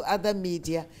listen to other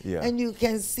media, and you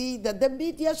can see that the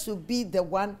media should be the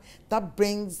one that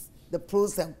brings the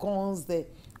pros and cons, the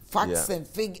facts and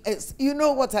figures. You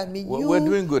know what I mean? We're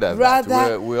doing good at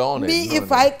that. We're on me, it.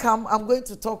 if I come, I'm going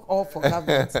to talk all for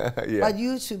government. But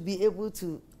you should be able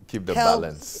to keep the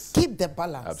balance. Keep the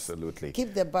balance. Absolutely.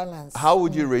 Keep the balance. How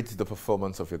would you rate the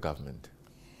performance of your government?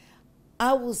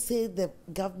 I will say the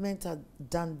government has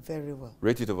done very well.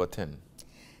 Rate it over 10.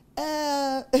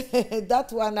 That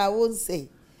one I won't say.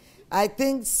 I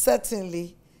think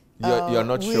certainly... You're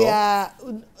not sure?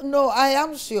 No, I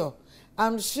am sure.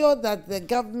 I'm sure that the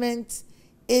government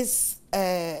is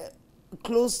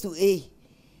close to A.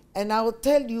 And I will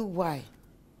tell you why.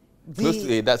 Close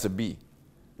to A, that's a B.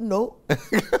 No.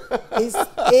 It's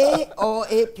A or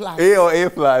A plus. A or A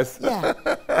plus. Yeah.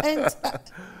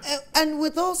 And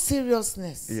with all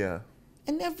seriousness. Yeah.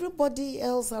 And everybody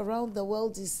else around the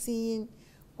world is seeing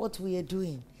what we are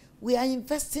doing. We are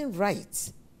investing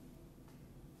right.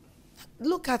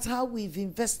 Look at how we've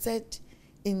invested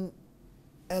in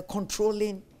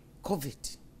controlling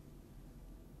COVID.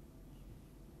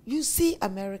 You see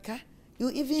America. You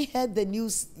even heard the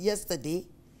news yesterday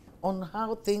on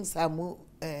how things are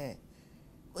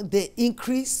the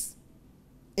increase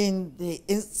in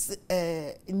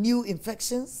the new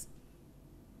infections.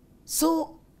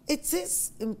 So it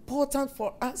is important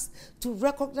for us to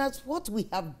recognize what we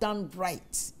have done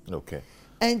right. Okay.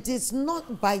 And it's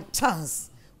not by chance.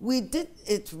 We did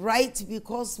it right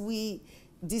because we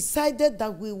decided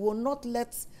that we will not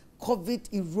let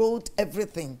COVID erode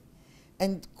everything.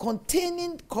 and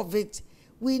containing COVID,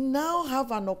 we now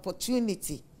have an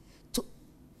opportunity to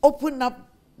open up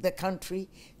the country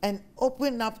and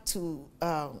open up to,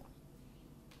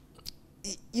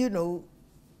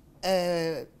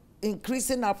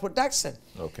 increasing our production.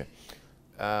 Okay.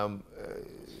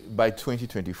 By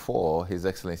 2024, His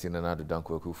Excellency Nana Addo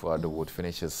Dankwa Akufo-Addo would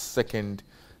finish his second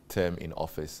term in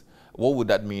office. What would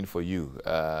that mean for you?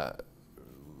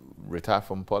 Retire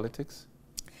from politics?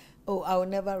 Oh, I will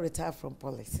never retire from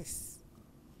politics.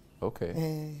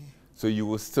 Okay. So you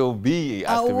will still be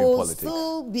active in politics? I will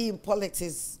still be in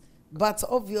politics, but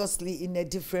obviously in a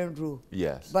different role.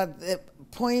 Yes. But the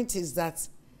point is that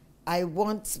I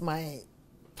want my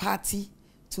party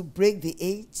to break the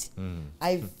 8.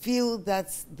 I feel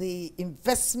that the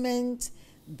investment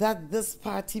that this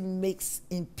party makes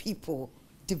in people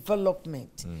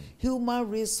development, human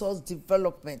resource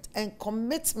development, and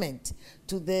commitment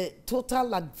to the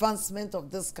total advancement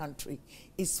of this country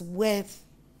is worth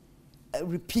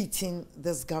repeating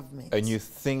this government. And you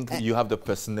think you have the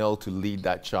personnel to lead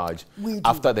that charge we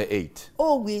after the 8?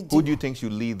 Oh, we do. Who do you think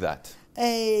should lead that?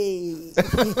 Hey.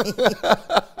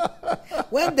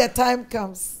 When the time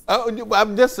comes.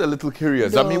 I'm just a little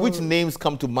curious. No. I mean, which names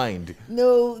come to mind?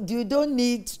 No, you don't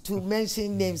need to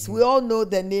mention names. We all know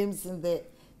the names in the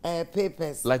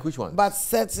papers. Like which ones? But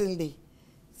certainly,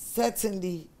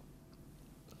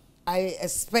 I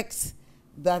expect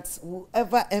that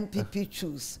whoever MPP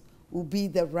choose will be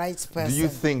the right person. Do you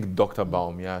think Dr.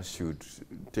 Baumia should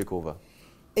take over?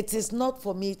 It is not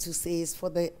for me to say, it's for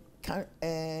the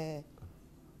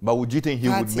but would you think he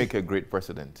party would make a great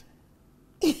president?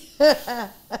 You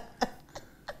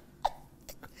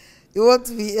want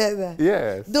to hear that?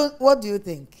 Yes. What do you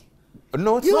think?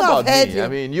 No, it's You not have about heard me. him. I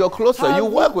mean, you're closer. You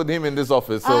work with him in this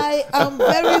office. So. I am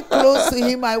very close to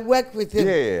him. I work with him.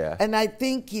 Yeah. And I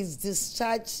think he's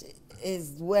discharged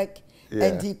his work,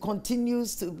 and he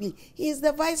continues to be. He's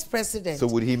the vice president. So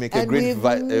would he make a great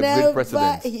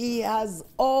president? He has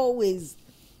always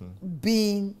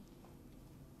been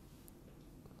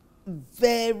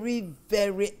very,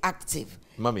 very active.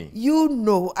 Mommy. You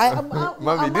know,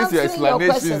 Mommy, this your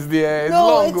explanation explanations there.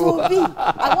 No, it will be.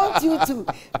 I want you to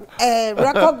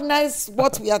recognize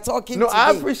what we are talking today. No,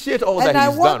 I appreciate all that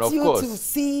he's done, of course. And I want you to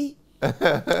see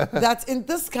that in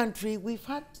this country, we've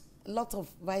had a lot of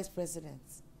vice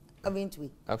presidents, haven't we?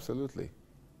 Absolutely.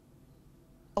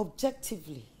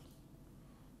 Objectively,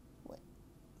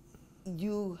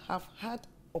 you have had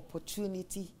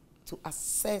opportunity to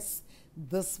assess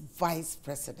this vice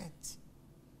president,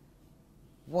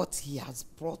 what he has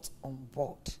brought on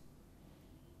board,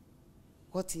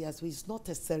 what he has. He's not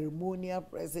a ceremonial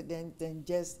president and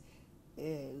just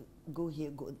go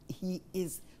here, go. He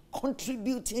is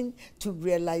contributing to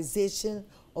realization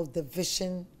of the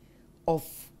vision of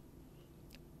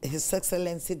His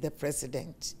Excellency the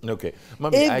President. Okay,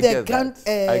 Mommy, I get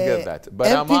that. But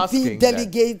MPP I'm asking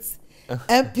delegates,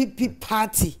 MPP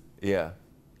party, yeah,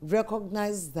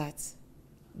 recognize that,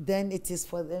 then it is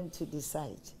for them to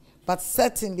decide. But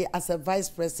certainly, as a vice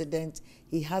president,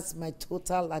 he has my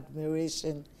total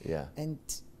admiration and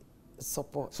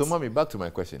support. So, Mommy, back to my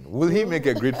question. Will he make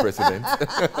a great president?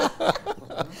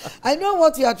 I know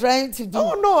what you are trying to do.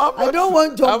 Oh, no, I don't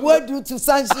want Job Wedu to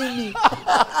sanction me.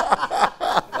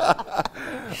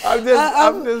 I'm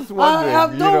just wondering.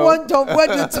 I don't want Job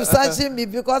Wedu to sanction me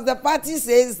because the party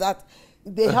says that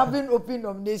they haven't open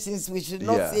nominations. We should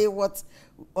not say what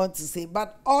we want to say.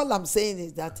 But all I'm saying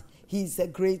is that he's a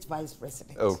great vice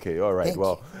president. Okay, all right.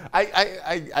 Well,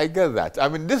 I get that. I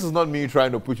mean, this is not me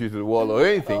trying to push you to the wall or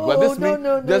anything, but this is me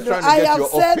just trying to get your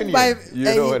opinion. You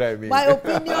know what I mean? My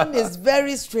opinion is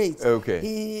very straight. Okay.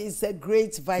 He is a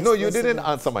great vice president. No, you didn't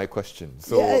answer my question.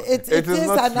 So it is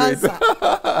not an straight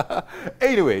answer.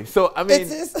 Anyway, so I mean,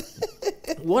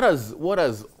 what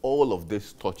has all of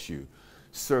this taught you?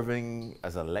 Serving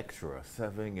as a lecturer,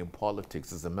 serving in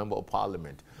politics, as a member of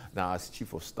parliament, now as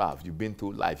chief of staff, you've been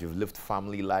through life, you've lived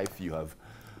family life, you have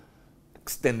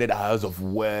extended hours of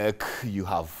work, you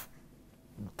have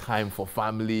time for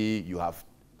family, you have...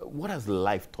 What has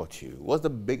life taught you? What's the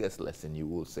biggest lesson you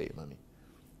will say, Mommy?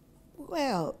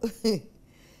 Well,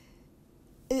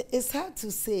 it's hard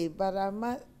to say, but I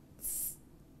must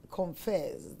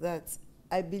confess that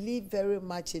I believe very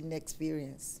much in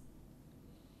experience.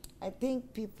 I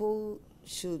think people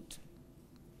should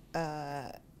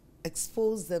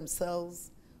expose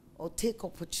themselves or take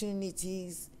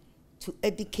opportunities to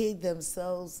educate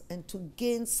themselves and to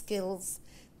gain skills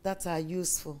that are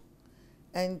useful.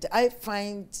 And I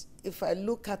find, if I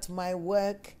look at my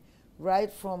work,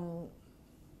 right from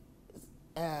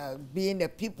being a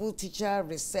people teacher,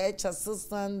 research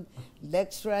assistant,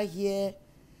 lecturer here,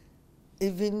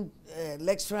 even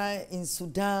lecturer in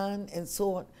Sudan and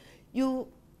so on. You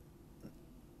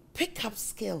pick up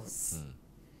skills,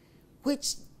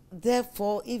 which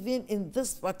therefore, even in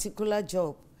this particular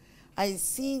job, I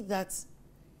see that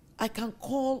I can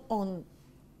call on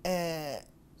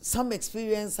some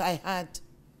experience I had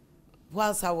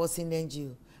whilst I was in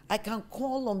NGO. I can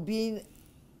call on being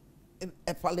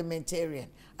a parliamentarian.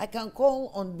 I can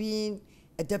call on being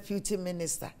a deputy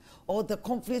minister or the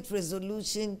conflict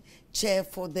resolution chair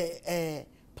for the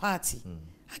party.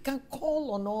 I can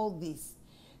call on all these.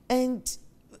 And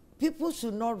people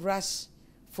should not rush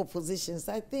for positions.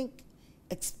 I think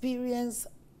experience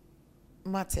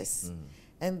matters.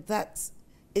 And that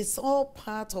it's all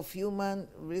part of human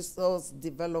resource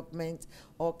development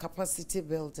or capacity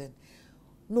building.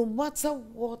 No matter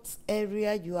what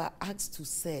area you are asked to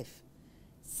serve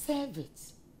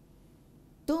it.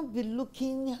 Don't be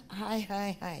looking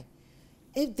high.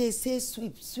 If they say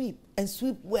sweep, sweep, and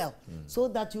sweep well, so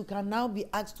that you can now be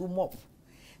asked to mop,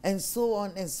 and so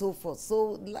on and so forth.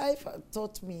 So life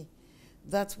taught me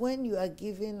that when you are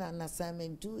given an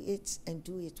assignment, do it and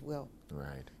do it well.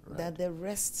 Right. That the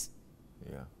rest,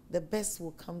 the best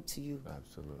will come to you.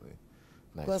 Absolutely.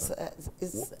 Nice. Because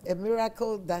it's a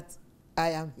miracle that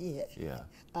I am here,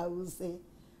 I will say.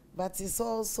 But it's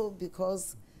also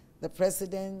because the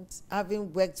president,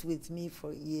 having worked with me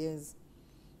for years,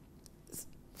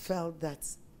 felt that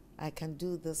I can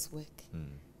do this work.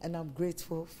 And I'm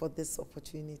grateful for this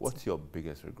opportunity. What's your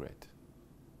biggest regret?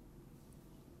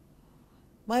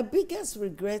 My biggest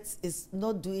regret is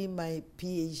not doing my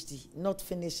PhD, not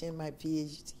finishing my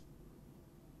PhD.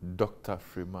 Dr.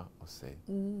 Frema Osei.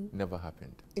 Never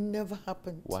happened. It never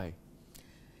happened. Why?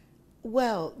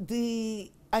 Well,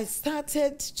 I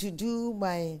started to do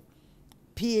my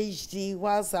PhD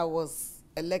whilst I was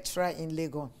a lecturer in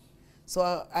Legon.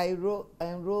 So I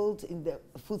enrolled in the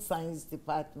food science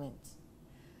department.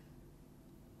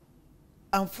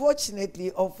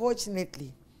 Unfortunately,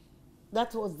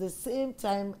 that was the same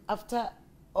time after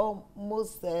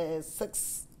almost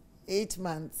 6-8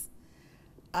 months,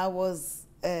 I was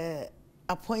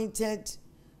appointed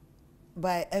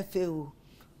by FAO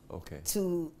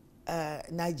to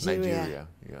Nigeria.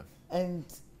 And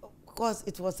of course,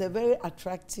 it was a very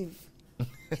attractive.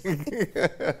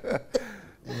 It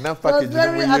was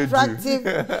very attractive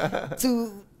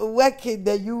to work in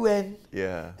the UN.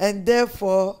 And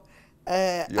therefore,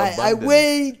 I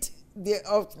weighed the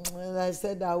option, and I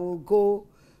said I will go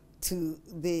to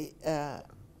the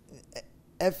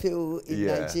FAO in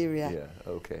Nigeria.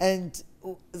 And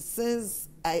since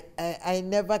I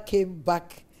never came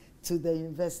back to the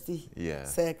university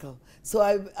circle. So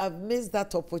I've missed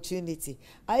that opportunity.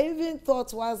 I even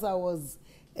thought whilst I was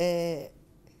a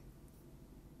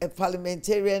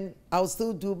parliamentarian, I'll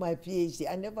still do my PhD.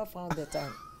 I never found the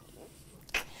time.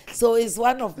 So it's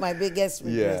one of my biggest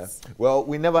regrets. Well,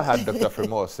 we never had Dr.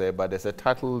 Frema Osei, but there's a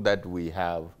title that we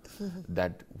have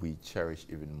that we cherish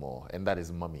even more, and that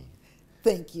is Mummy.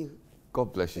 Thank you.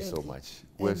 God bless you so much.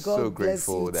 We're so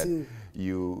grateful that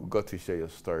you got to share your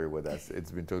story with us.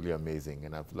 It's been totally amazing,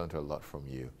 and I've learned a lot from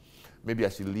you. Maybe I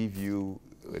should leave you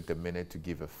with a minute to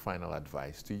give a final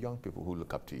advice to young people who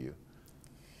look up to you.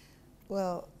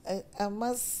 Well, I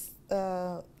must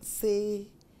say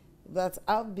that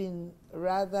I've been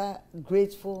rather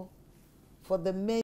grateful for the many